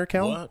Trauma Center,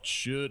 Cal. What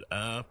should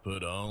I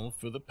put on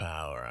for the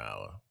power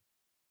hour?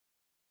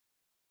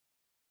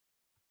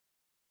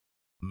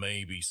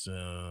 Maybe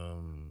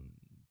some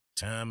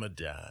Time of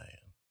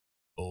Dying.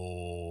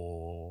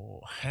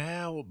 Or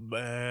how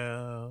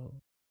about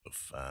the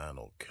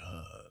Final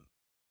Cut?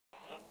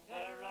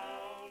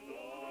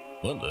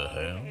 What the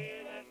hell?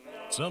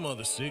 Some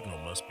other signal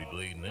must be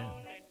bleeding in.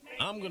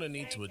 I'm gonna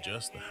need to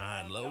adjust the high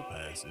and low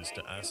passes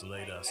to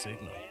isolate our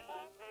signal.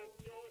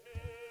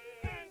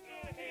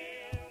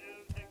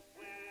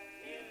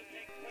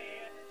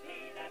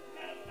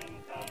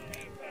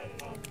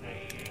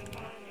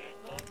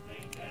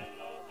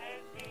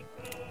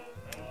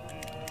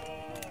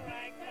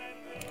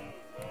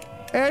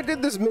 Hey, I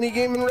did this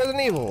minigame in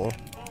Resident Evil.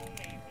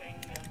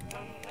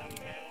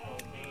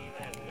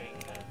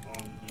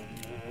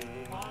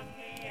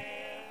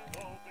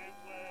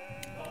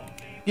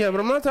 Yeah, but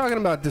I'm not talking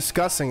about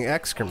discussing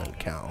excrement,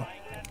 Cal.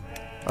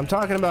 I'm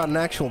talking about an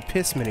actual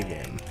piss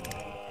minigame.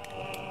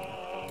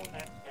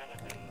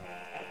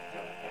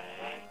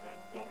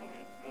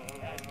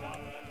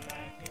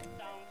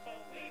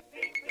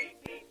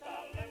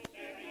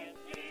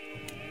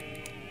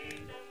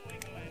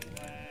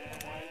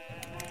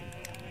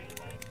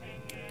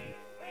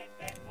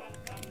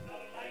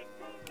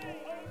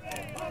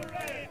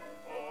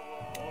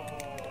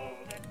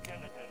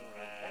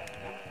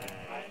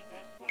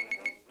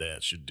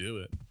 That should do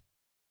it.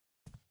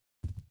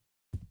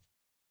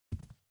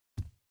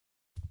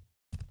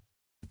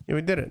 Yeah,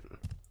 we did it.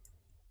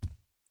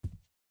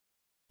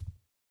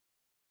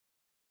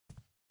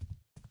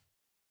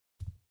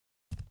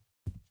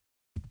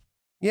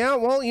 Yeah,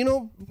 well, you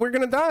know, we're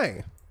gonna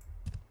die.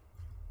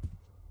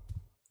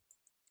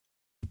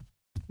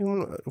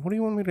 What do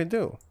you want me to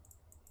do?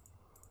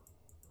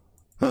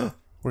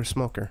 We're a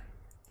smoker.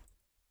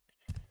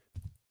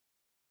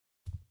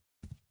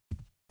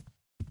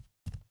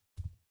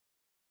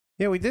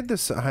 Yeah, we did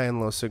this high and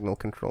low signal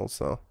controls,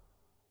 though.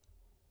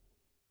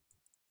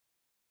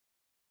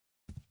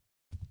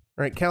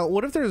 Alright, Cal,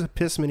 what if there's a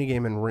piss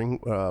minigame in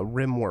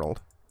Rim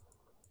World?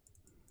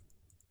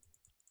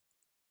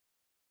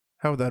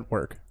 How would that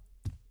work?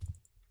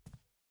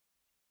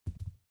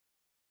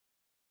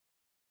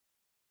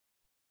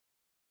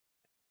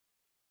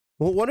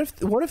 Well, what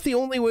if the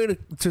only way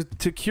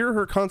to cure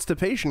her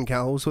constipation,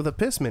 Cal, was with a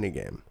piss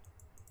minigame?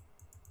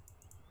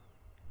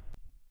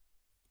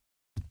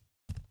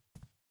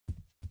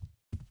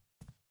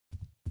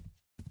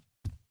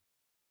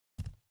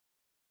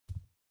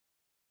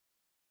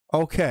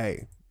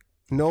 Okay.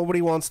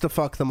 Nobody wants to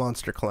fuck the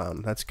monster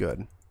clown. That's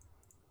good.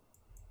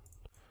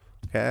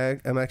 Okay,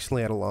 I'm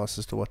actually at a loss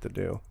as to what to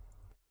do.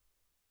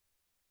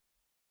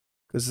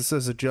 Because this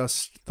says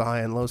adjust the high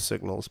and low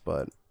signals,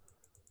 but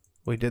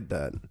we did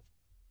that.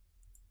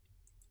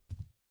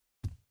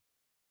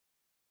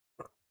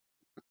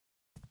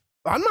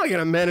 I'm not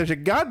gonna manage a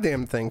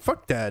goddamn thing.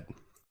 Fuck that.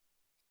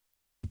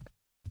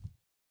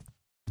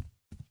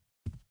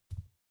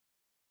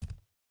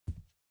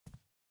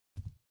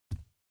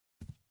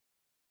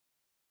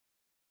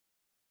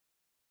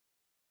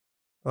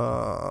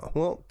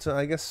 Well,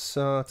 I guess,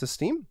 to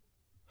Steam?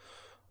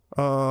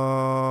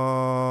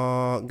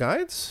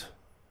 Guides?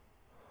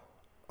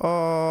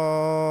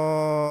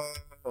 A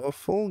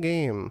full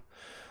game.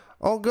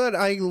 Oh, good.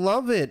 I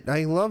love it.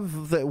 I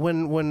love that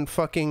when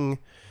fucking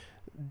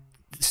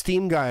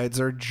Steam guides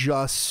are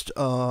just,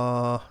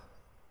 links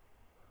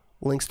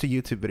to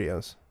YouTube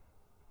videos.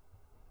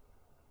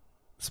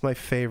 It's my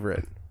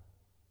favorite.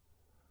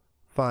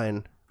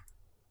 Fine.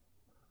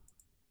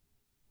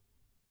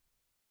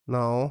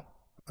 No,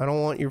 I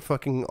don't want your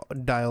fucking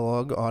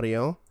dialogue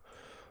audio.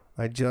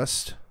 I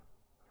just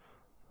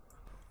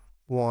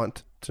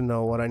want to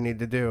know what I need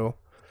to do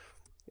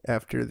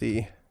after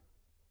the...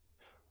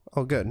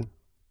 Oh, good.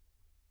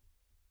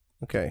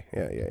 Okay,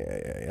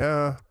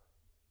 yeah.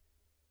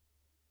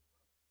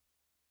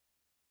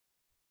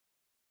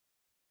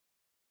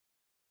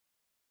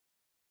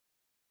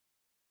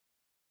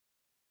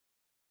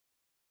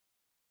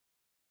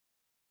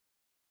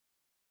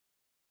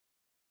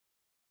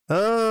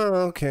 Oh,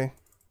 okay.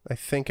 I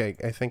think I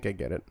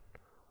get it.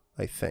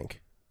 I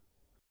think.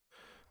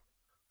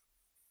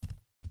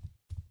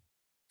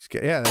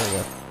 Yeah, there we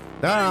go.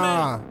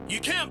 Ah! Hey man, you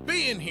can't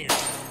be in here!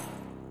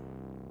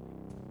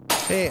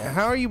 Hey,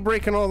 how are you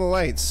breaking all the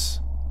lights?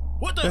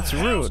 What the That's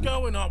hell's rude.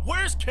 going on?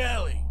 Where's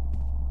Kelly?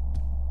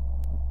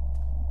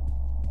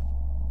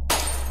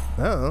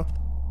 Oh.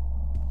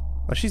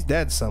 Oh, she's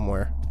dead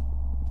somewhere.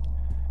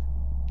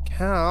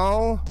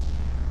 Cal?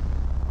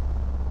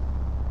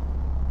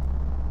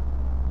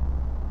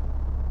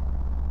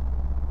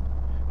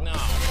 No.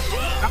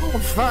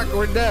 Oh, fuck,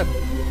 we're dead.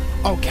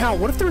 Oh, Cal,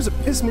 what if there was a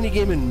piss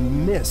minigame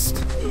in Mist?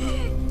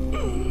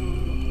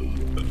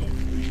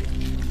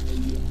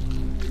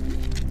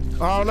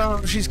 Oh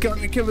no, she's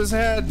gonna kill his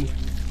head.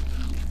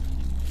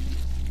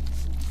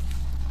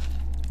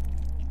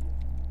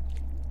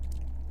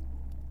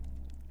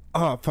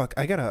 Oh fuck,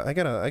 I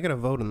gotta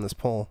vote in this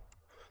poll.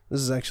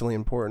 This is actually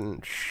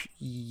important.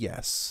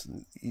 Yes.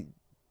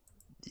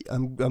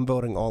 I'm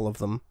voting all of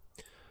them.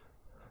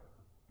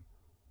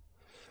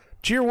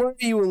 Cheer, where are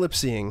you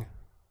ellipsing?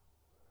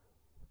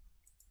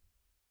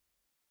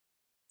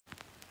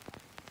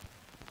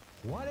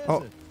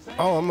 Oh,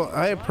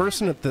 I a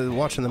person at the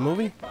watching the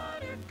movie?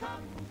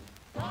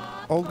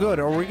 Oh good,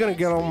 are we gonna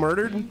get all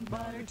murdered?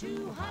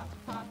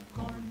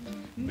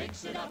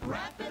 Mix it up,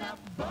 wrap it up,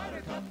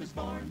 Buttercup is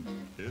born.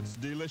 It's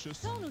delicious.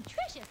 So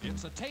nutritious.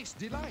 It's a taste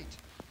delight.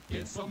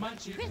 It's so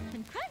munchy. Crisp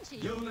and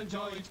crunchy. You'll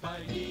enjoy each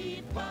bite.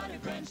 Eat butter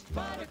drenched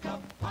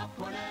Buttercup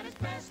popcorn at its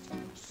best.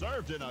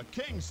 Served in a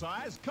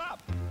king-size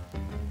cup.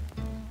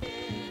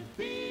 It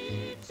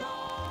beats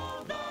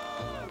all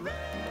the rest.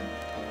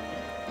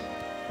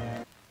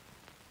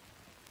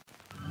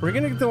 We're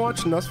gonna get to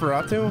watch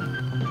Nosferatu?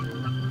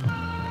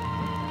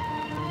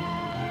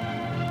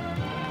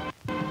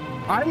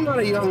 I'm not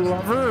a young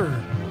lover.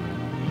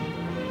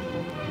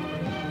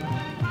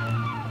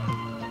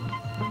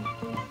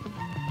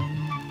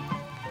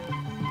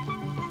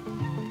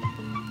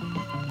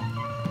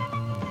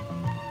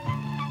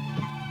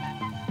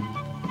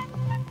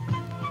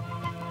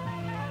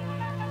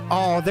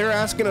 Oh, they're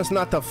asking us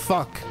not to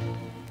fuck.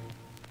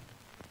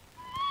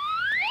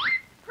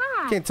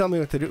 Hi. Can't tell me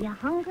what to do. You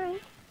hungry?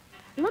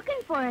 Looking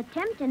for a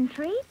tempting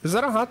treat? Is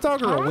that a hot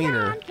dog or a Hold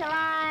wiener? on till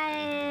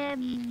I...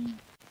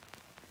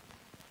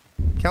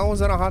 Cal, was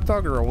that a hot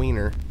dog or a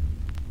wiener?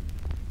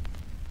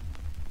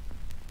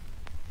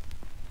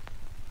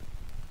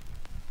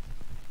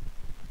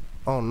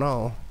 Oh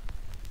no.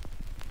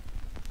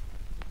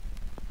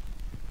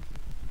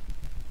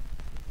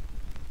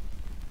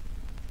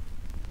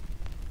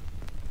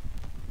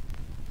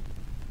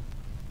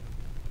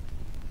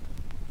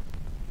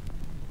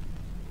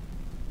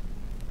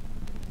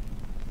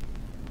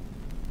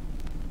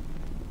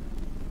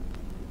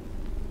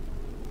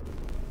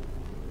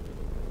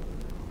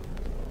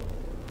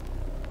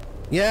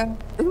 Yeah.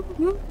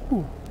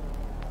 Ooh.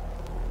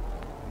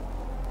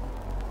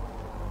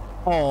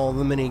 All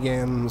the mini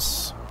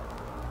games.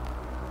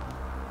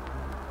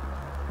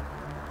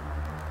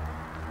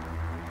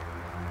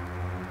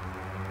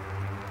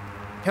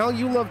 Cal,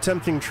 you love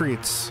tempting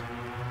treats.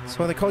 That's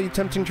why they call you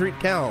Tempting Treat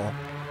Cal.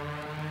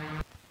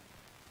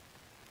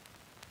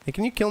 Hey,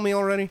 can you kill me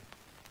already?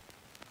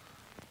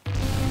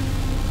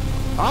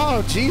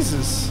 Oh,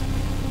 Jesus.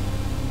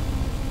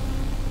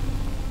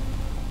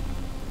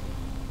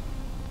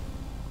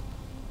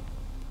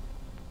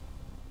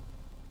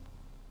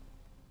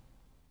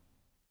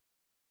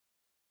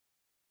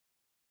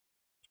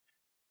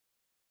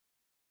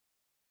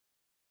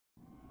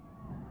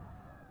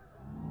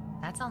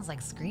 That sounds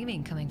like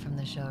screaming coming from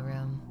the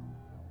showroom.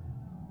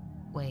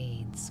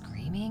 Wait,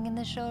 screaming in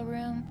the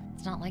showroom?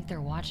 It's not like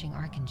they're watching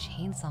Ark and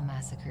Chainsaw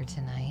Massacre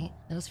tonight.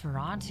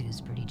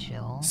 Nosferatu's pretty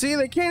chill. See,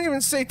 they can't even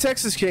say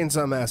Texas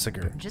Chainsaw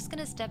Massacre. I'm just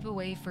gonna step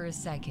away for a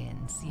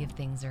second, see if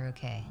things are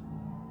okay.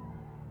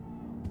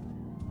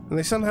 And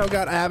they somehow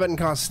got Abbott and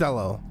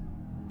Costello.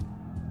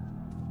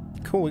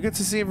 Cool, we get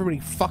to see everybody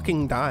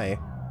fucking die.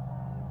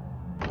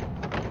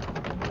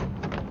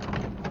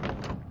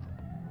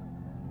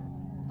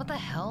 What the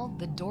hell?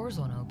 The doors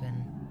won't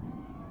open.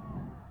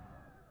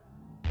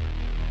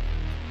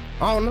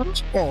 Oh no!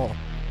 Oh.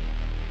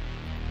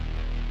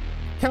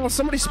 Hell,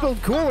 somebody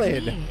spilled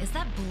Kool-Aid. Is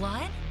that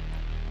blood?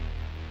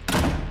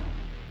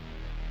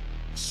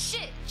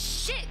 Shit!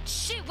 Shit!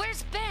 Shit!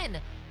 Where's Ben?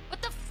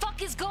 What the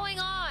fuck is going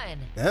on?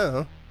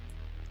 Oh.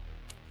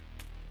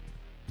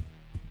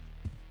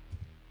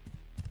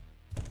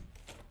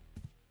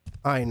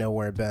 I know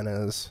where Ben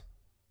is.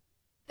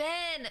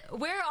 Ben,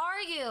 where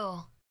are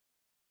you?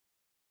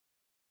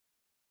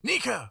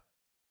 Nika!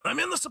 I'm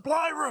in the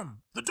supply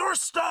room! The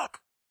door's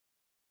stuck!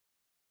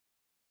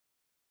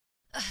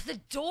 The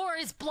door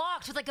is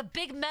blocked with like a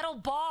big metal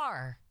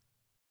bar.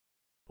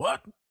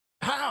 What?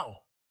 How?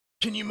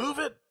 Can you move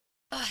it?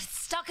 It's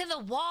stuck in the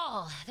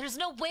wall. There's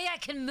no way I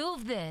can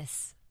move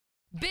this.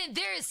 Ben,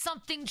 there is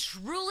something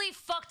truly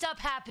fucked up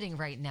happening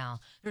right now.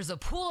 There's a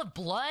pool of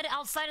blood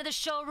outside of the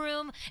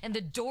showroom, and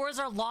the doors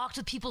are locked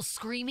with people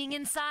screaming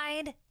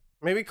inside.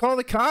 Maybe call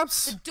the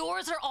cops? The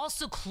doors are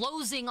also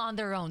closing on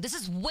their own. This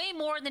is way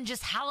more than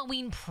just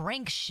Halloween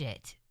prank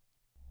shit.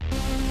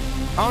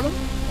 Oh no!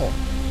 Oh.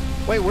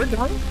 Wait, we're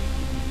done?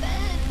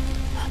 Ben,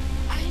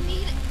 I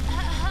need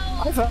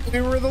help. I thought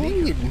we were the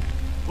lead.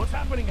 What's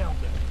happening out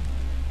there?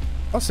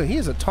 Oh, so he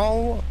is a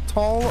tall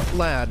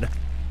lad.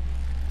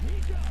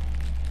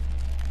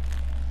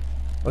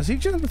 Was he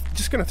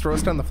just gonna throw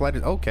us down the flight?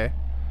 Okay.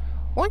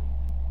 What?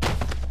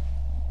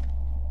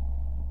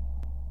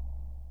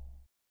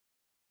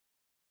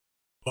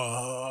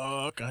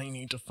 Fuck, I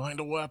need to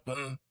find a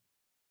weapon.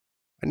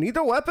 I need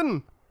a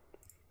weapon.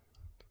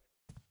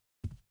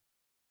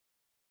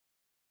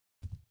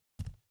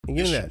 Give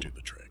me This that. should do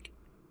the trick.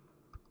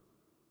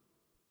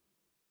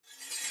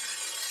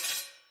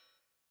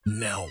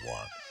 Now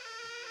what?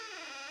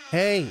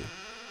 Hey.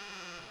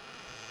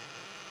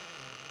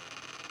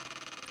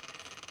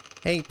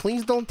 Hey,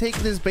 please don't take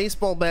this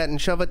baseball bat and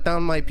shove it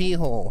down my pee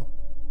hole.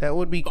 That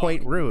would be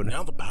quite rude.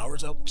 Now the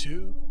power's out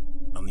too?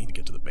 I'll need to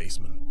get to the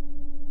basement.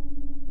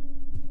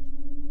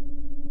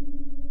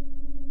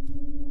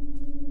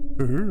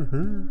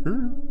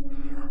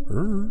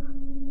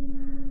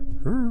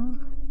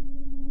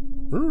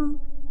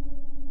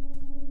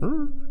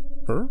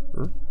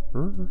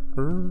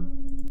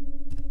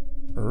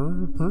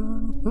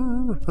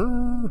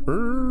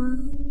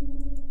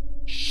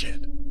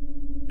 Shit.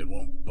 It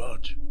won't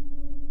budge.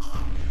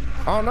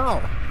 Oh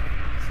no!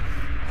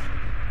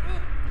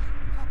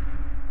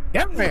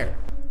 Get there!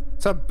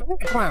 It's a big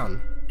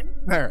clown!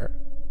 Get there!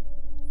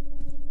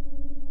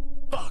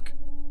 Fuck!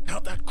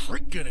 How'd that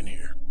creep get in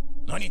here?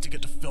 I need to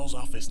get to Phil's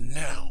office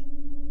now.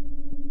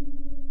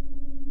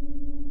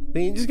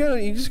 You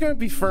just gotta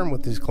be firm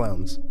with these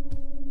clowns.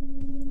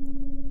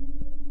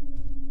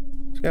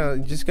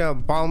 You just gotta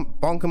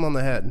bonk him on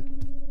the head.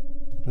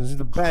 This is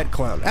the bad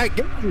clown. Hey,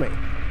 get off me!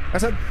 I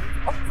said,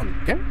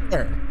 oh, get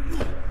there!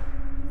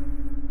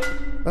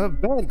 A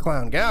bad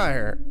clown, get out of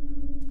here!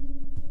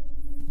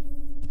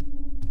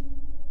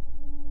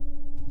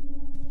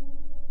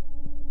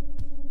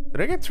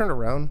 Did I get turned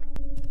around?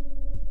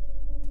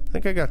 I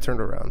think I got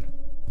turned around.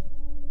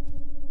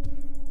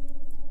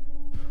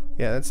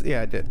 Yeah, that's,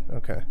 yeah, I did.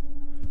 Okay.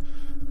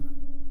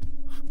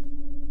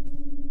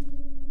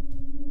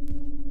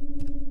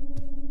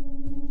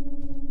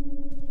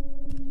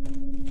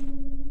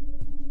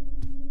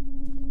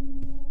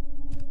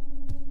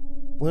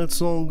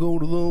 Let's all go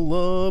to the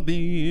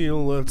lobby.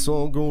 Let's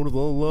all go to the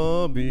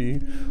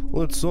lobby.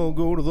 Let's all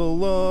go to the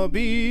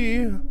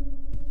lobby.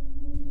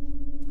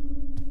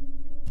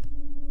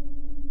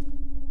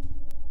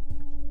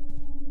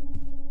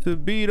 To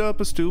beat up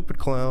a stupid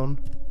clown.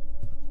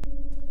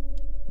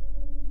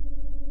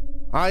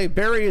 I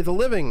bury the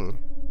living.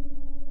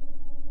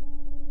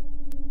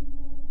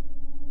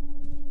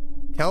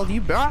 Hell,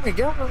 you bury?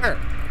 Get her.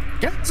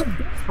 Get some.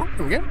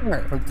 Get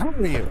her. I'm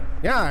telling you.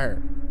 Get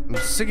her. I'm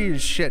sick of your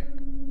shit.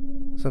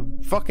 It's a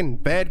fucking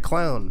bad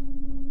clown.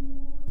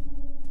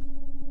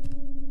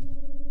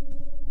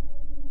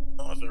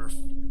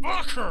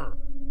 Motherfucker!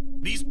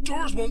 These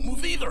doors won't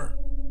move either.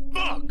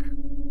 Fuck!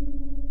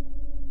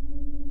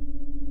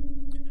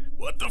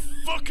 What the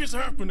fuck is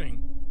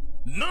happening?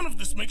 None of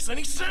this makes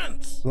any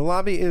sense! The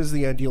lobby is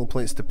the ideal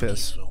place to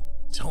piss. Please, Phil,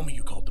 tell me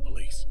you called the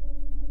police.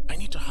 I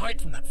need to hide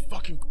from that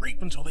fucking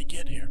creep until they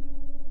get here.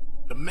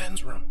 The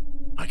men's room.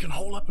 I can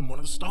hole up in one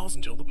of the stalls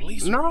until the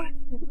police arrive.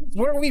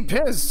 Where we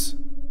piss?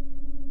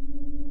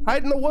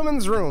 Hide in the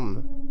women's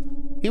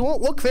room. He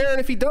won't look there, and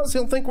if he does,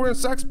 he'll think we're a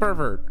sex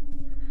pervert.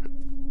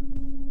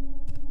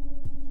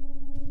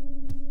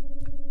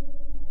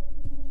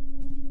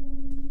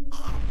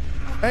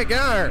 Hey, get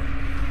her!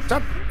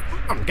 Stop!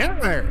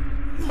 Get her!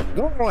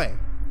 Go away!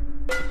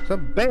 It's a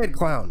bad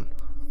clown.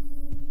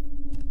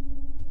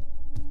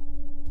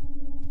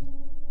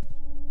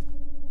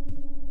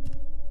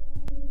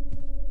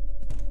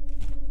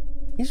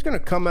 He's gonna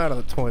come out of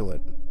the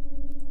toilet.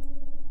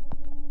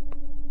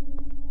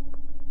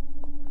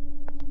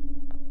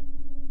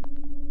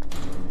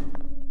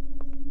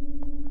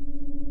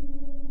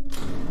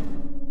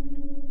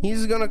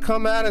 He's gonna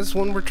come at us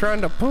when we're trying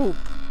to poop.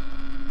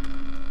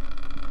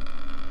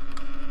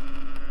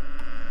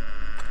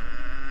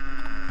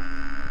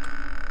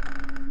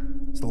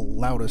 It's the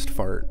loudest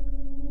fart.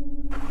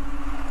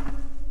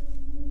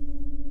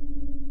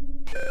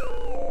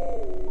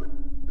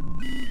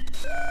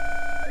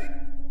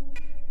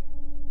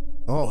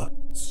 Oh. What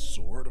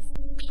sort of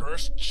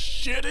cursed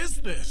shit is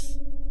this?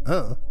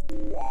 Huh.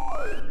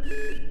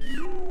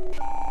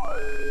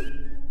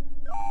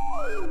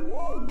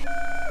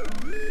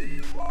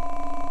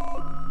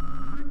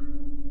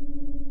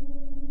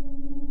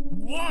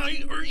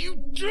 Why are you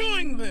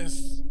doing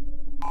this?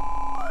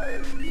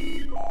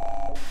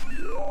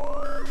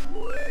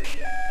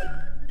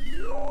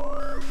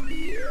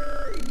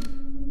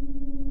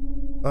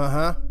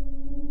 Uh-huh.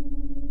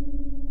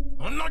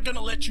 I'm not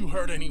gonna let you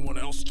hurt anyone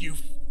else, you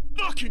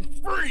fucking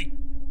freak!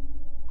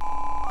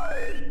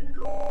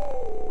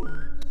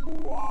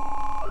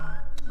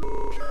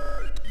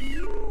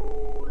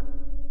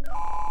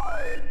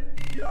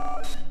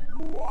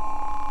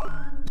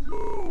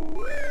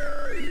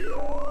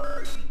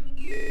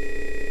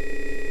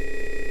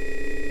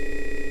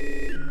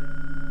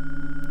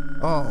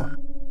 Oh.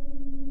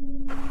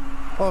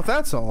 Well, if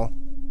that's all.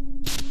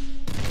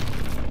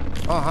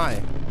 Oh,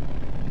 hi.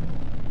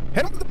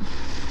 Hit him with the...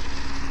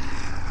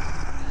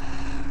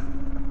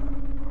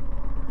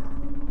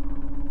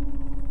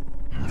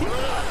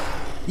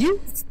 You...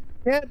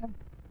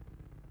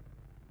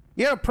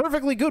 Yeah,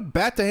 perfectly good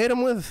bat to hit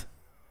him with.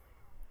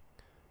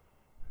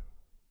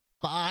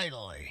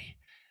 Finally,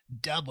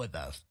 done with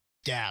those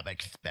damn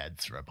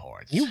expense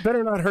reports. You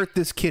better not hurt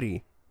this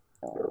kitty.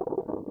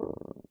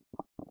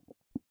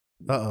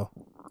 Uh-oh.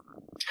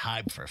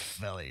 Time for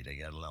Philly to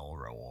get a little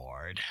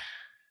reward.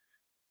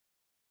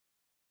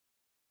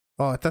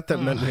 Oh, I thought that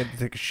meant we had to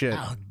take a shit.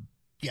 Oh,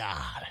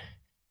 God.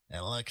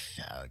 It looks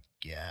so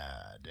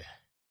good.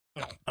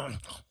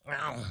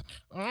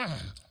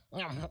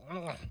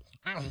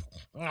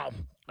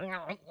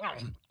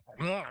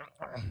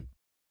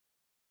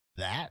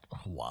 That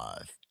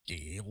was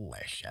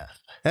delicious.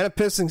 And a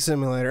pissing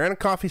simulator, and a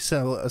coffee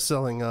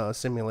selling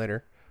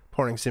simulator,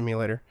 pouring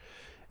simulator,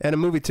 and a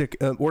movie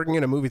working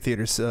in a movie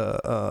theater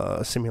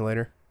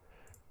simulator.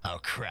 Oh,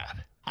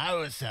 crap. I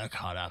was so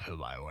caught up in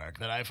my work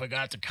that I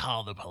forgot to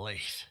call the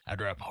police and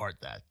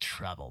report that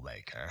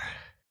troublemaker.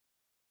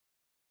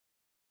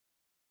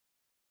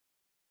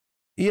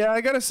 Yeah,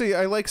 I gotta say,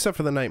 I like Stuff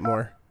for the Night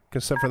more,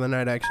 because Stuff for the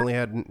Night actually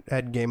had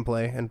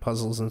gameplay and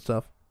puzzles and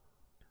stuff.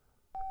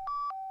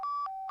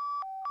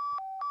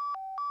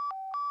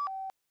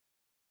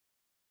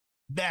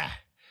 Bah!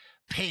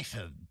 Piece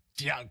of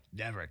junk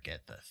never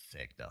get the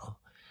signal.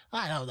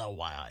 I don't know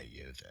why I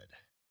use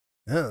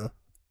it. Oh.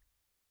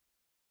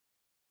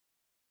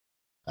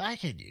 I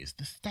could use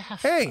the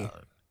staff Hey!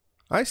 phone.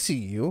 I see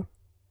you.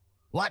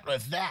 What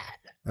was that?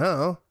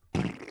 Oh.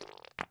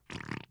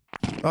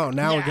 Oh,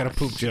 now we got a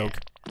poop shit. joke.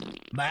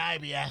 My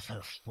IBS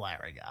is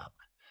flaring up.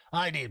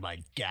 I need my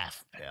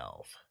gas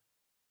pills.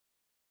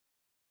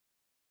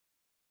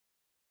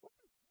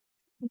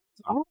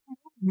 Oh,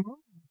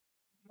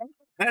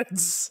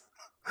 that's...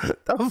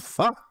 the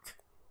fuck?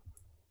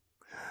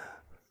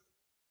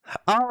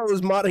 Oh, I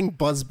was modding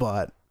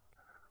Buzzbot.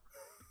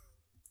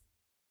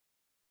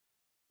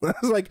 I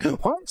was like,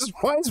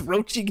 why is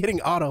Rochi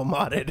getting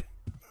auto-modded?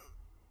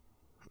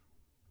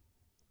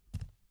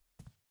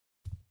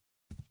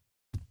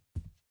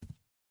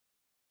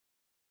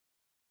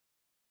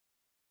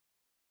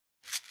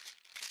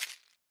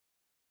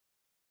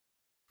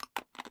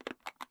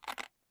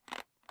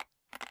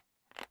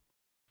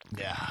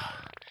 Yeah,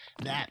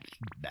 that's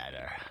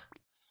better.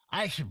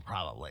 I should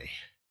probably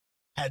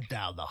head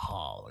down the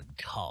hall and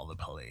call the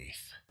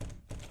police.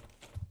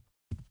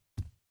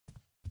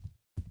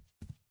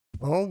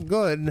 Oh,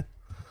 good.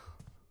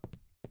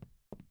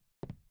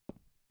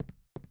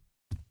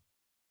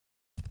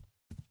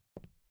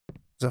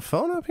 Is a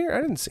phone up here?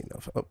 I didn't see no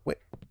phone. Oh, wait.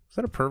 Is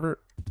that a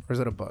pervert? Or is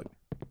that a bug?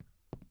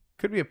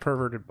 Could be a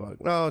perverted bug.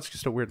 No, it's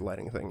just a weird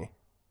lighting thingy.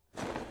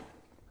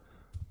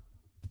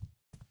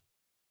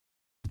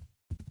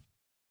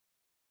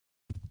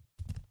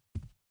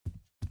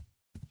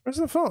 Where's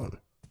the phone?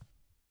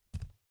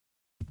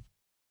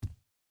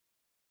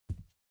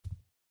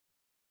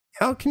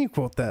 How can you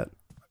quote that?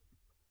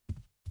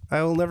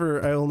 I will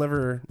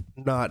never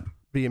not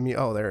be amused.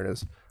 Oh, there it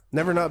is.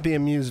 Never not be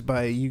amused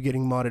by you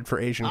getting modded for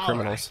Asian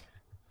criminals.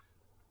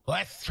 Right.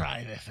 Let's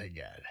try this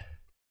again.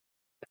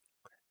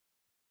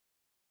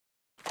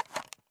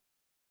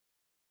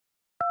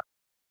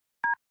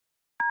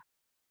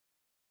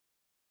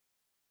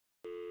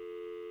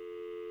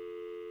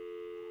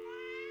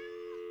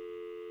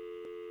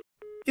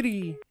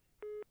 Kitty.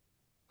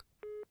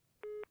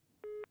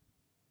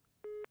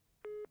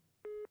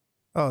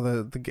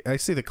 Oh, I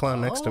see the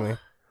clown next to me.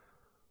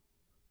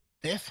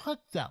 This one's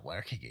not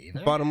working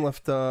either. Bottom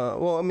left,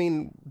 well, I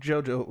mean,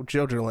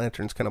 Jojo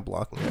Lantern's kind of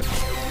blocking it.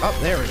 Oh,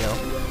 there we go.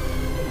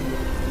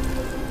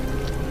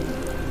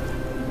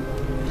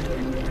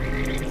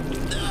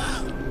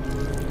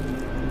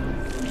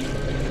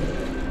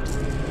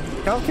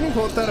 Cal, can you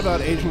quote that about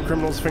Asian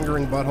criminals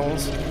fingering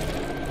buttholes?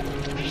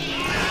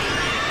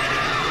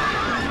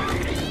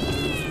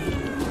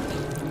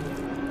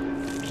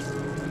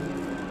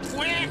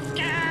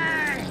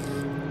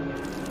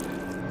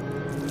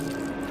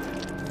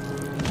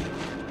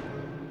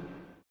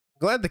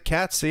 Glad the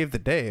cat saved the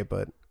day,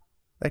 but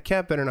that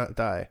cat better not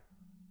die.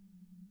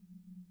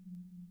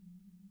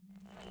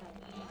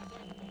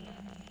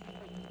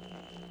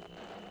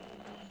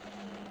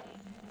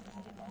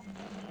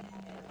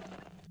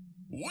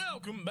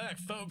 Welcome back,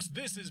 folks.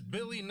 This is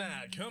Billy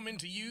Knight coming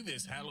to you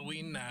this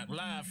Halloween night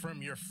live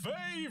from your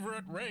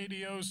favorite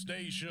radio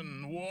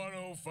station,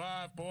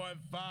 105.5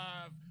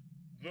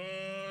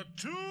 The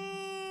Toot.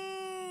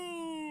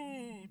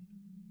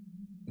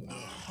 The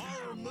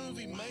horror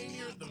movie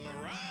mania, The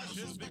Mirage,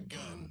 has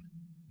begun.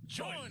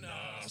 Join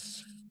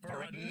us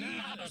for a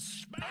night of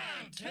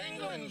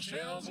spine-tingling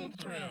chills and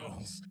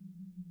thrills.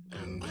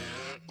 And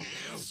there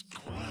is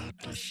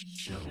quite a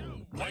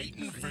show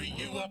waiting for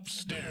you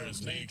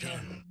upstairs,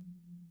 Nika.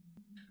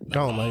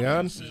 Oh my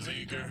God! This is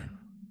eager,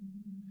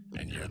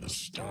 and you're the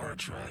star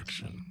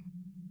attraction.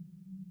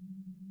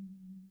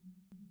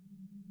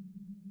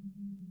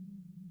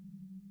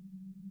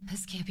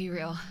 This can't be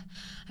real.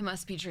 I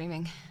must be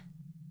dreaming.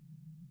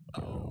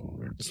 Oh,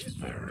 it's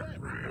very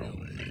real,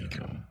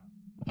 Nika.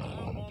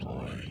 I'm a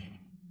boy,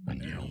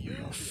 and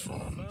you're a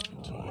fun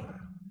toy.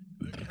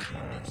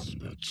 Because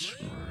it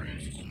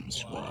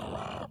screams while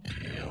I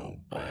peel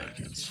back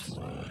its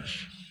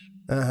flesh.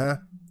 Uh-huh.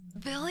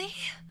 Billy?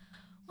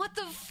 What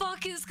the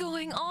fuck is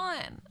going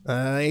on?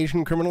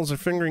 Asian criminals are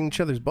fingering each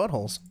other's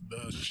buttholes.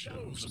 The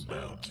show's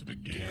about to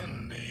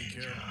begin,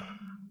 Nika.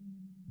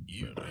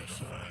 You better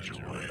find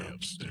your way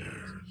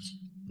upstairs.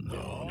 The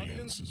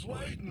audience is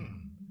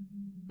waiting.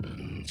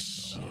 And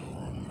so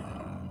am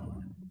I.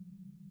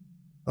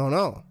 Oh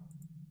no.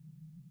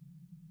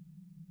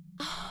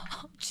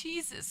 Oh,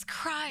 Jesus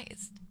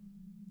Christ.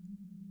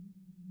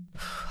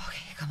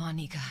 Okay, come on,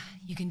 Nika.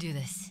 You can do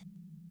this.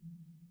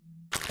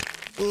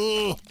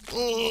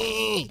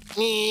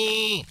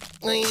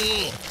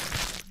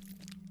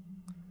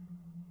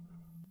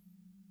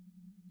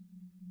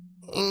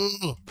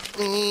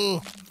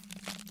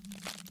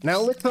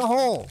 Now lick the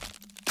hole.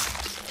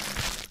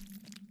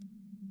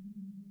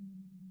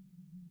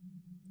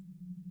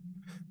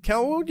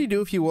 Cal, what would you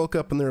do if you woke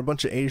up and there were a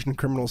bunch of Asian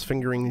criminals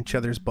fingering each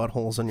other's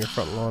buttholes on your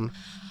front lawn?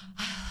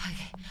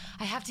 Okay,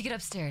 I have to get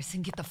upstairs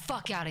and get the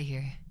fuck out of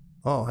here.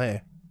 Oh,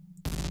 hey.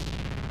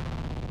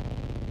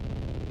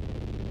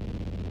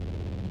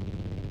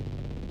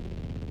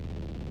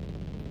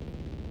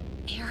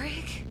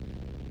 Eric?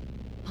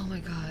 Oh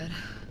my God.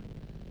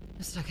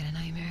 I'm stuck in a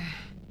nightmare.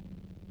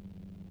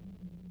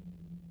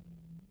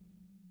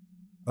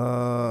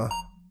 Oh.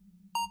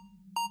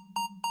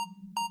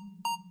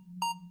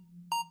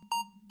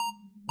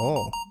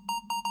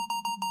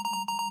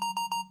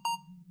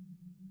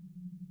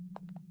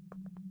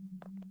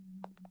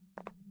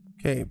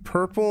 Okay,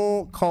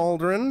 purple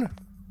cauldron.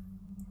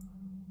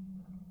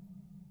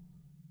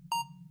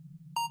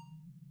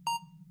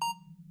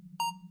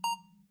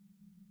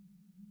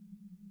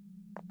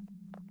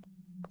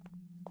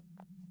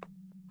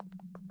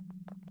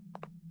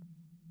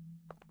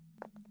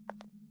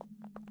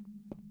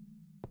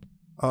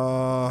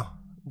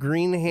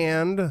 Green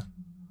hand.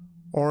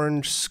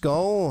 Orange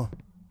skull.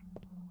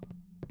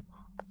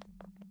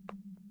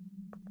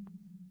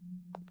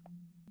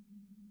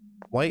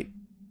 White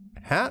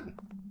hat.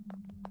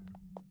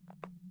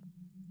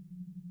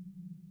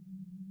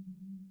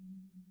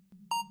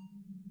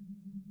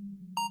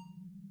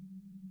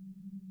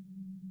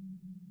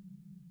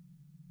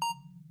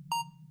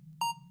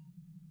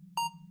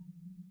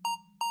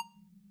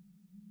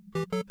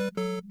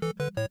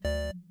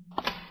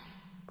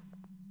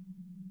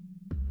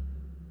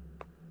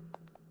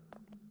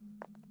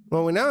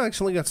 Well, we now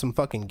actually got some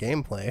fucking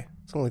gameplay.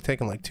 It's only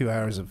taken like 2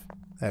 hours of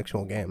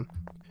actual game.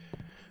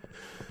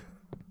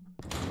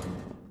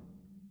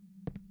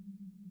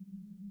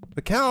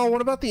 But Cal, what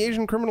about the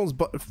Asian criminals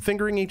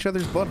fingering each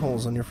other's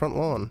buttholes on your front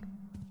lawn?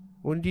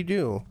 What did you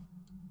do?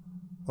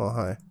 Oh,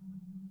 hi.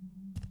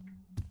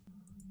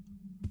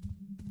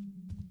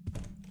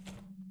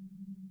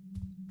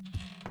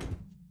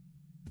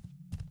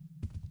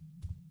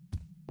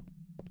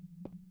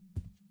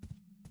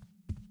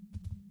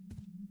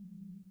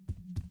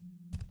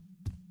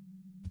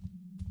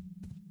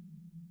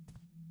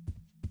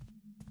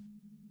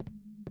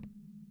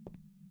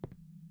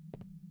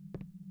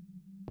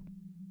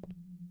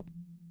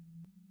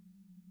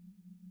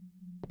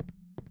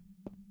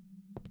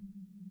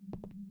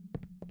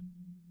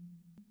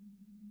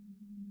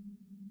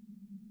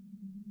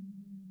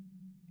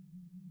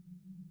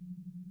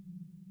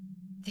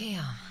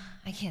 Damn,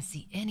 I can't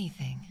see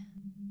anything.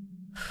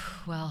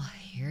 Well,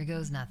 here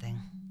goes nothing.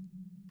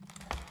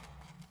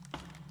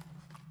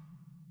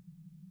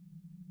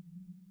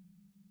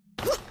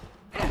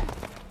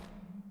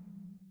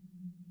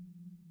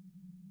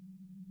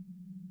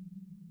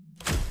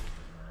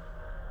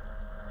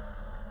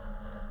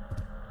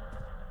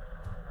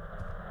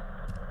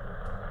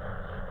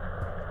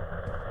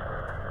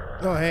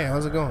 Oh, hey,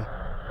 how's it going?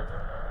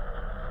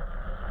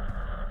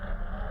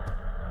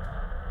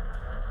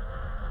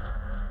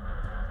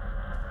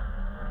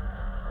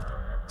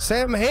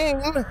 Sam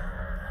Hain. What do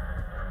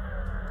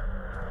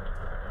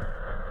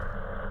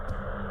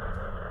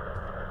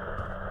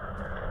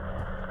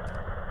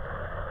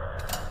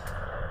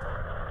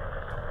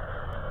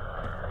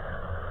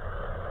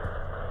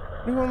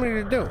you want me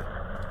to do?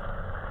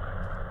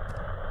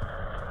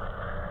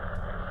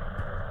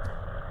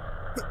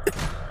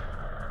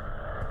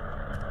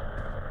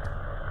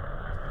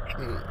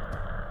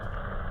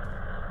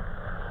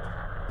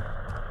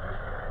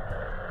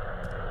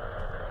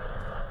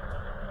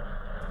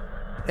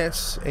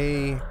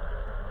 S.A.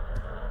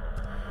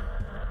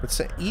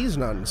 But E's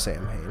not in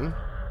Sam Hain.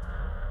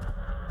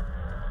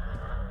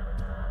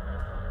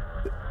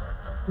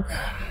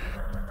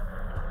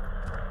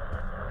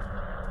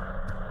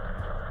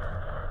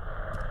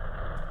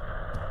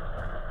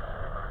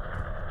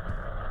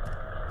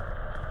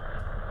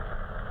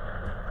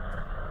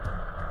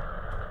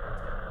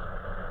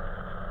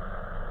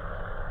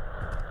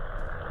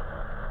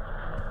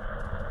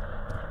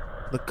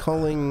 The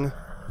culling.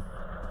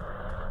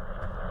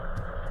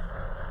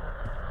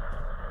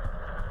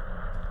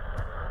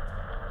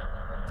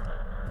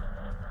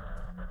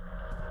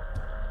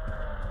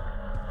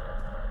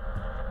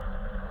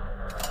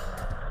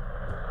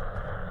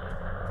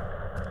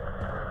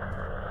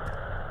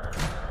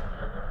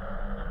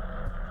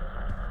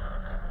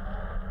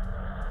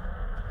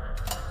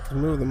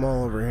 Move them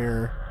all over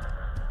here.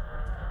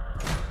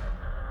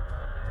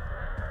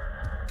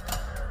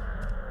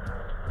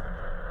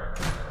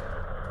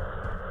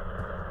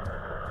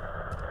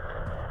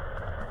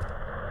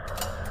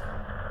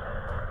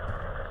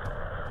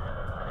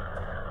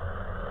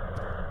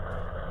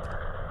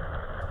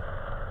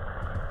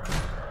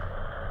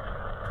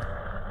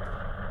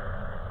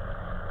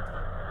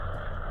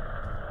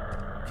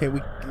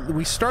 Okay,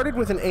 we started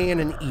with an A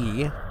and an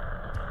E.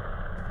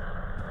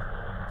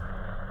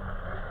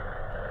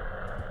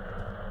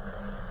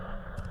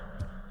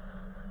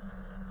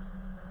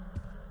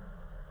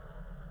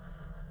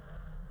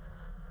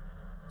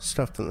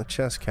 Stuffed in the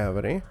chest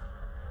cavity.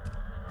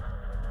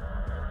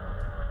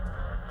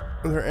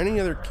 Are there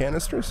any other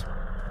canisters?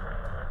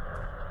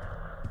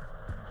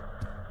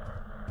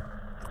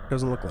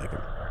 Doesn't look like it.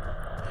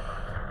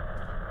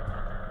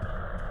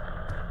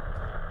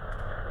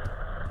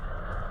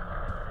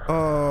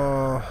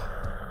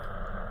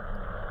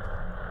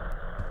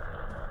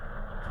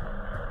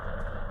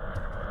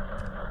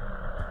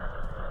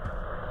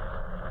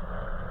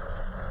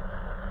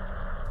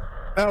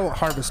 Oh,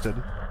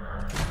 harvested.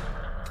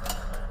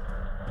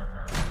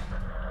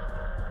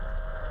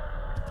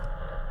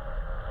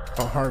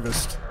 Oh,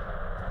 harvest.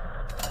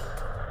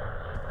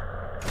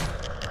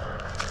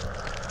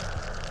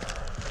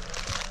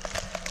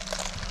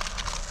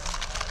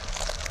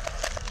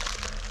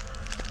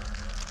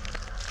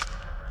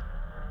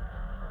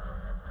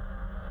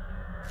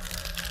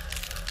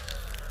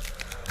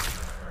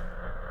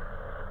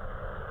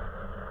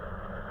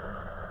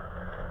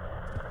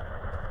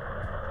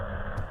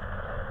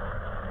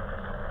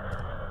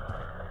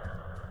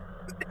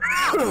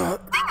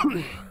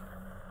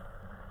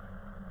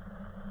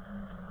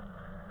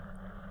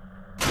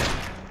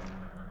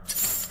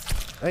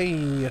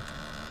 Hey.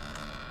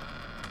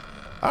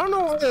 I don't know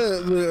why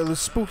the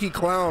spooky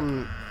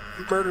clown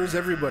murders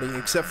everybody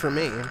except for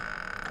me.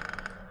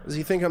 Does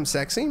he think I'm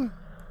sexy?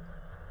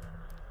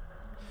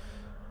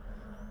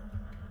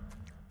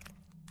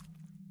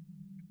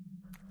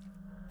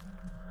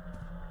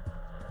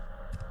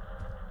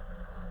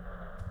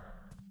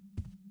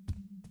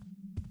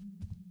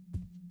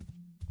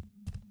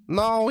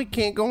 No, we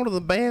can't go to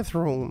the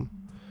bathroom.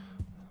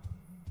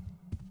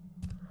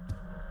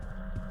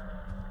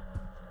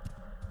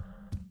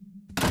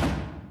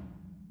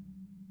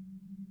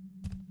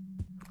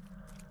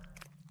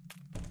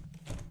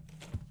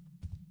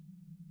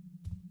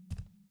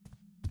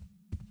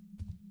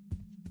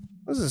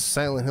 This is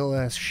Silent Hill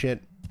ass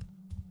shit.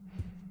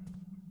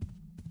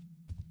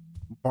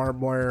 Barbed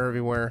wire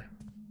everywhere.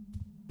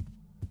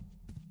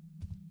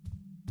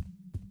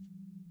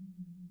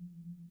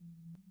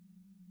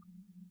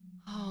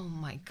 Oh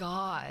my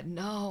god,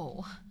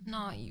 no.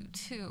 Not you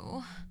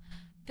too.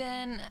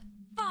 Ben,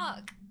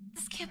 fuck.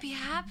 This can't be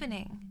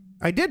happening.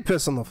 I did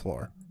piss on the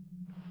floor.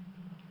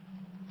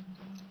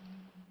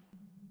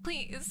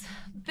 Please,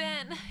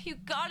 Ben, you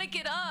gotta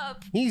get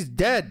up. He's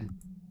dead.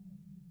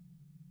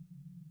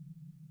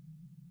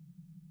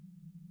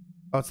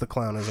 Oh, it's the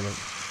clown, isn't it?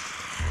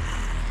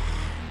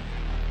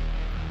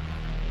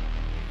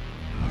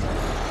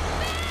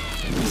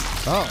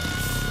 Oh.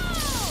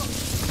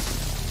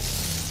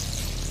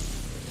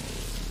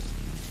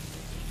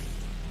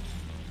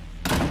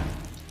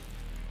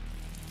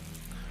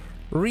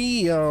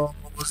 Rio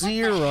What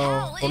 0 the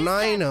hell is that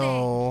 90.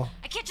 thing?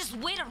 I can't just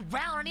wait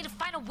around. I need to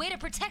find a way to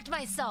protect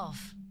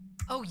myself.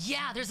 Oh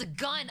yeah, there's a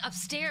gun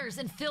upstairs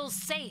in Phil's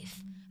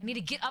safe. I need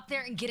to get up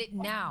there and get it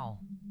now.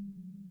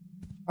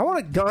 I want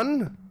a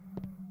gun.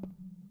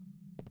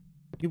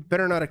 You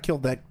better not have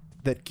killed that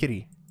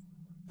kitty.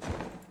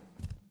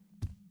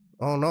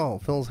 Oh no,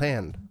 Phil's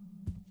hand.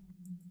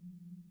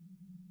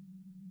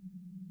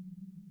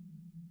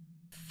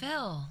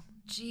 Phil,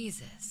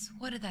 Jesus,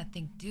 what did that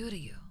thing do to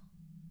you?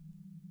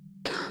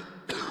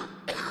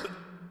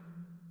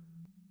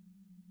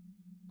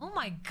 Oh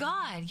my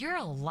god, you're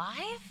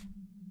alive?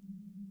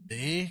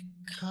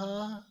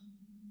 Ika?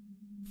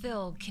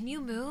 Phil, can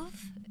you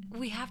move?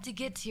 We have to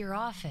get to your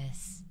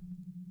office.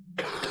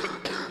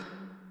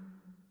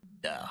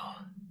 No.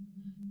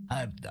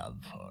 I'm done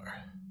for.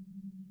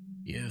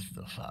 Use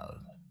the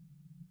phone.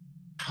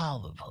 Call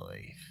the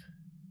police.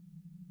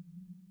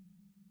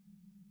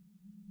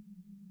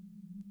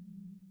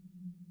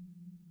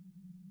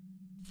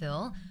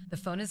 Phil, the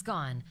phone is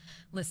gone.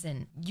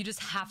 Listen, you just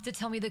have to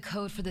tell me the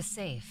code for the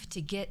safe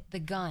to get the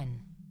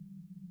gun.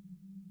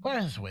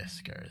 Where's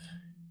Whiskers?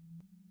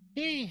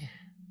 He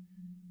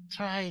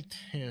tried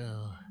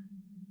to...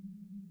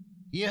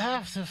 You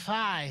have to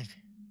find...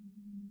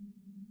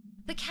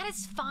 The cat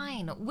is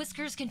fine.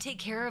 Whiskers can take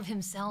care of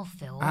himself,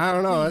 Phil. I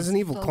don't know, that's an Please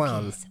evil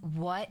clown. focus.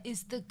 What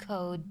is the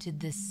code to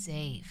the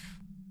safe?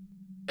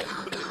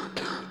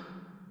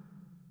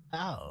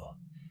 Oh,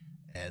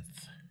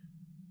 it's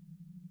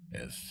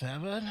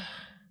 7,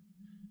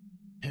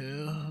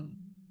 2,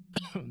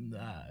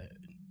 9.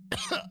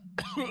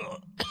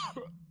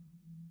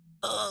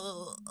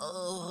 Oh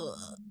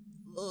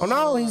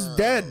no, he's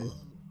dead.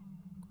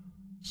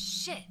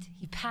 Shit,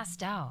 he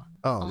passed out.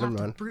 Oh, I'll never have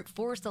mind. to brute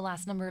force the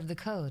last number of the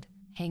code.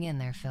 Hang in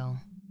there, Phil.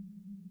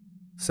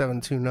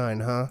 729,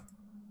 huh?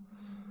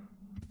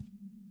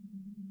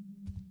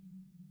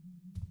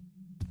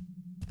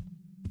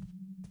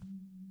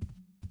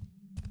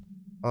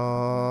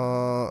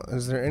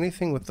 Is there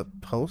anything with the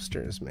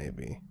posters,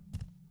 maybe?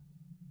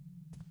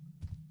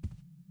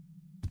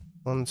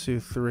 1, 2,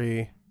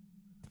 3,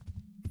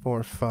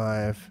 4,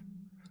 5,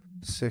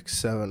 6,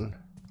 7,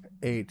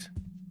 8.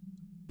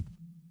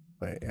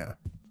 Wait, yeah.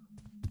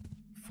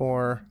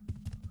 4,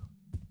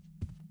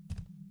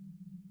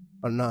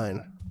 a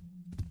 9.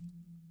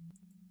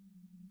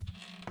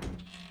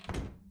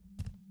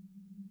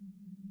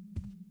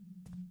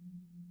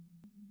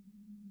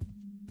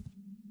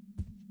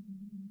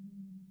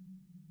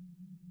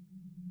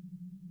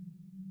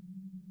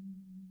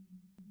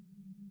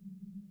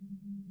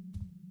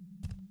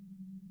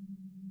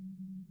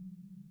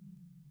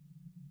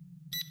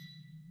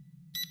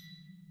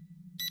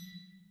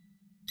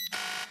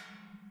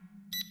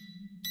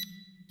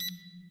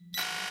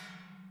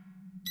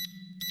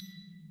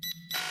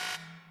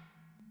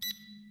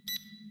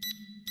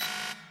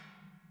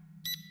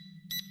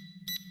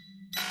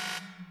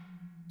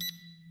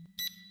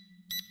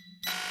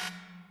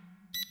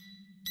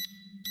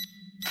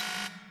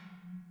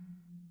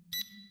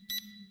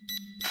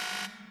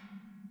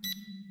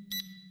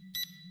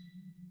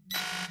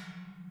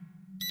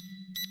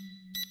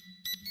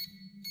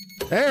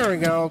 There we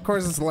go. Of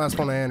course, it's the last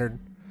one I entered.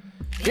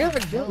 Yeah, the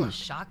Phil, gun. a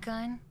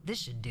shotgun? This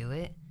should do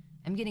it.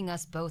 I'm getting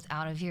us both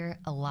out of here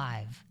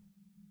alive.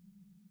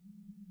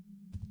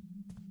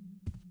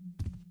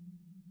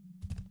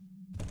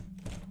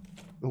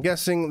 I'm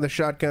guessing the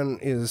shotgun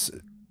is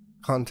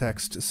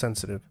context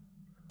sensitive.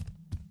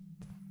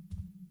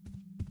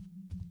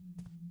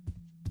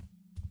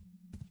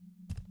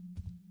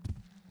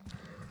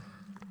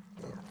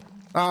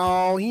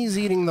 Oh, he's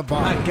eating the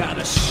bomb. I got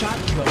a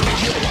shotgun.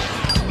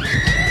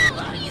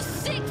 Oh, you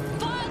sick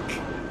fuck!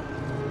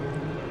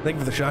 Thank you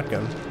for the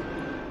shotgun.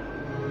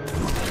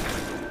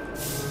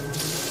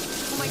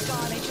 Oh my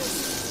god,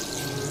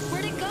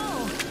 where'd it go?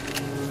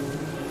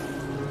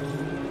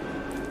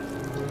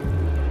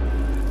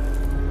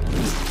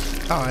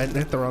 Oh, I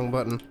hit the wrong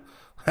button.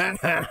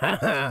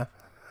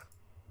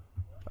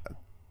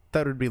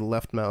 That would be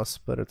left mouse,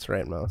 but it's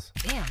right mouse.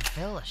 Damn,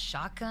 Phil, a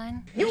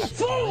shotgun? You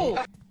fool!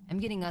 I'm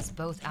getting us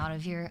both out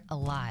of here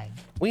alive.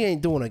 We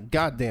ain't doing a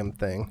goddamn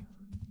thing.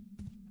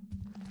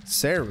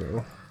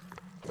 Saru.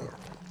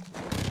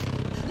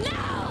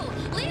 No!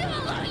 Leave him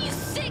alone, you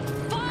sick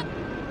fuck!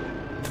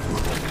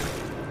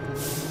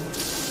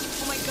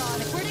 Oh my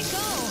god, where'd it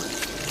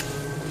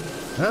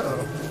go?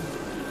 Uh-oh.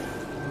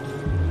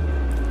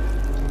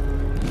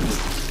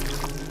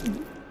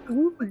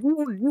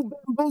 You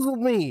bamboozled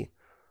me.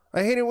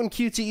 I hate it when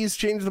QTEs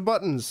change the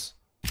buttons.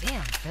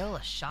 Damn, Phil,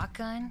 a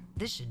shotgun?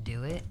 This should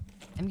do it.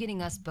 I'm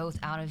getting us both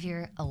out of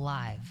here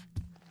alive.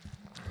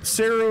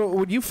 Sarah,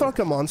 would you fuck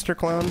a monster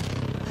clown?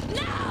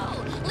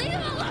 No! Leave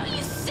him alone,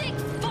 you sick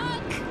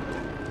fuck!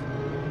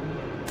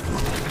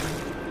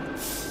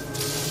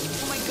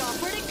 Oh my god,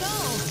 where'd it go?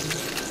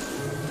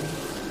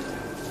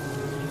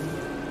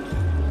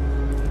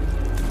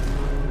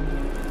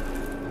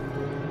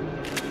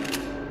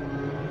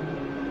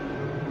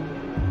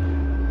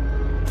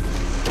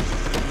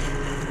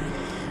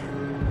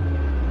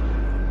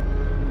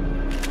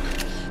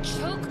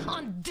 Choke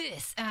on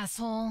this,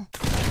 asshole.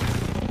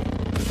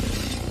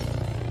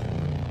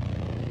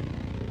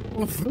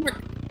 Oh,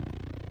 fuck.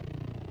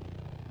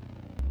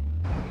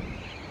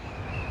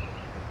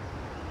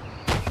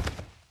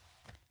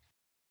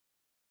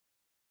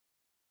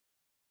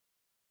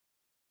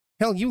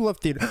 Hell, you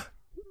left it.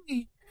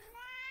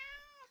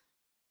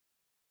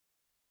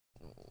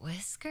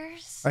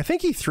 Whiskers? I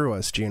think he threw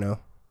us,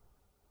 Gino.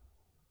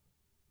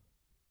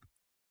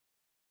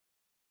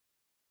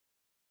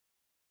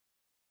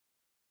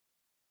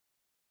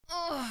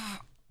 Oh,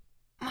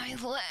 my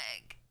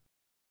leg.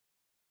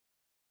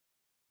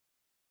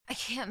 I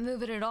can't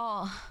move it at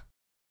all.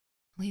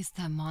 At least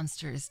that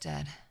monster is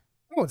dead.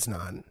 No, it's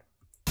not.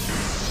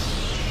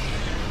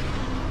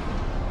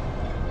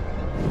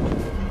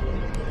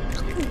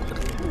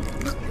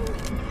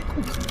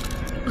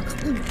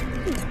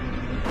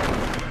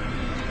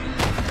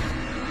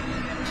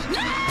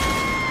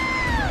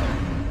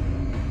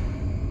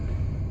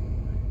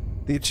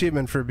 The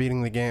achievement for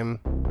beating the game,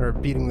 or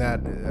beating that,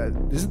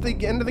 is it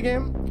the end of the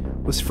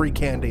game? Was free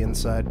candy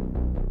inside.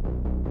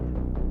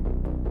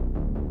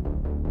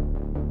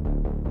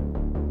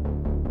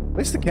 At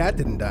least the cat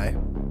didn't die.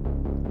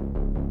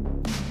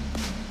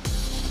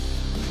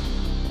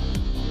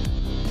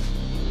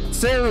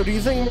 Sarah, do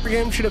you think more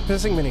games should have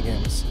pissing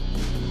minigames?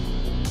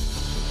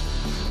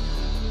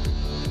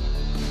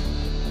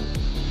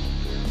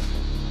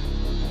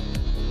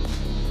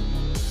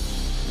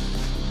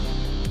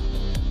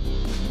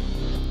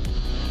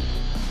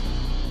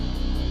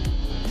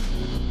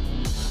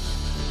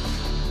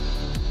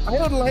 I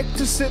would like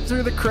to sit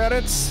through the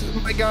credits,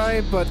 my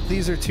guy, but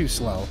these are too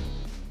slow.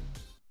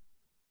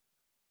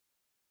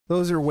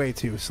 Those are way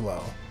too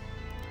slow.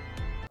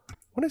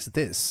 What is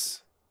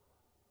this?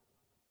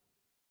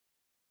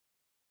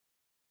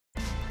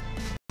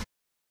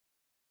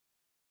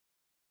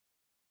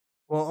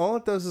 Well, all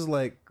it does is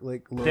like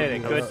Did a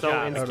good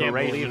job. I can't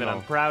believe it.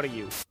 I'm proud of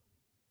you.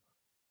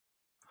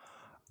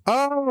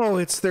 Oh,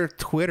 it's their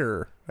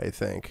Twitter, I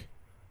think.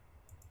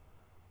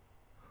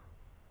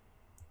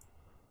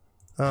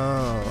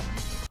 Oh.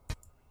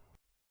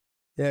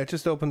 Yeah, it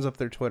just opens up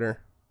their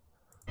Twitter.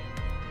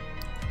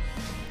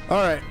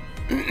 Alright.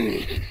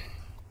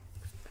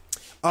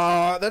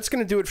 That's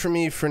gonna do it for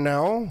me for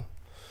now.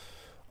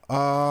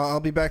 I'll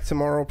be back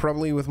tomorrow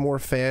probably with more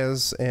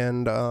Faz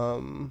and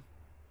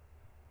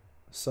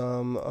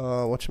some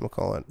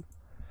whatchamacallit?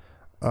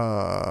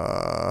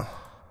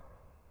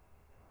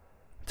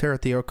 Terra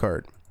Theo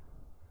card,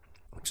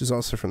 which is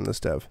also from this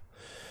dev.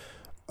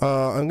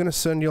 I'm gonna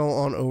send y'all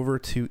on over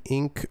to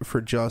Ink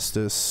for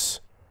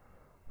Justice,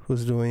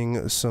 who's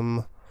doing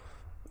some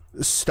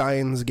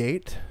Steins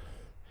Gate.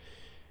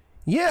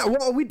 Yeah,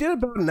 well, we did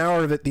about an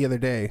hour of it the other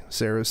day,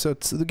 Sarah. So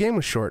the game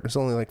was short. It was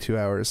only like 2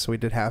 hours. So we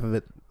did half of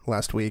it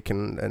last week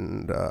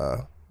and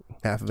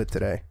half of it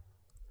today.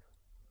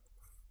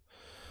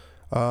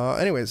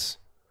 Anyways,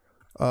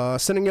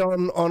 sending y'all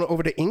on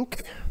over to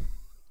Ink.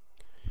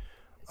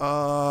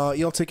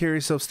 Y'all take care of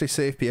yourself, stay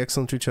safe, be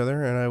excellent to each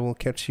other, and I will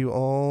catch you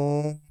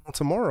all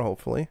tomorrow,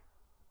 hopefully.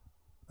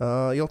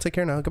 Y'all take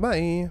care now.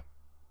 Goodbye.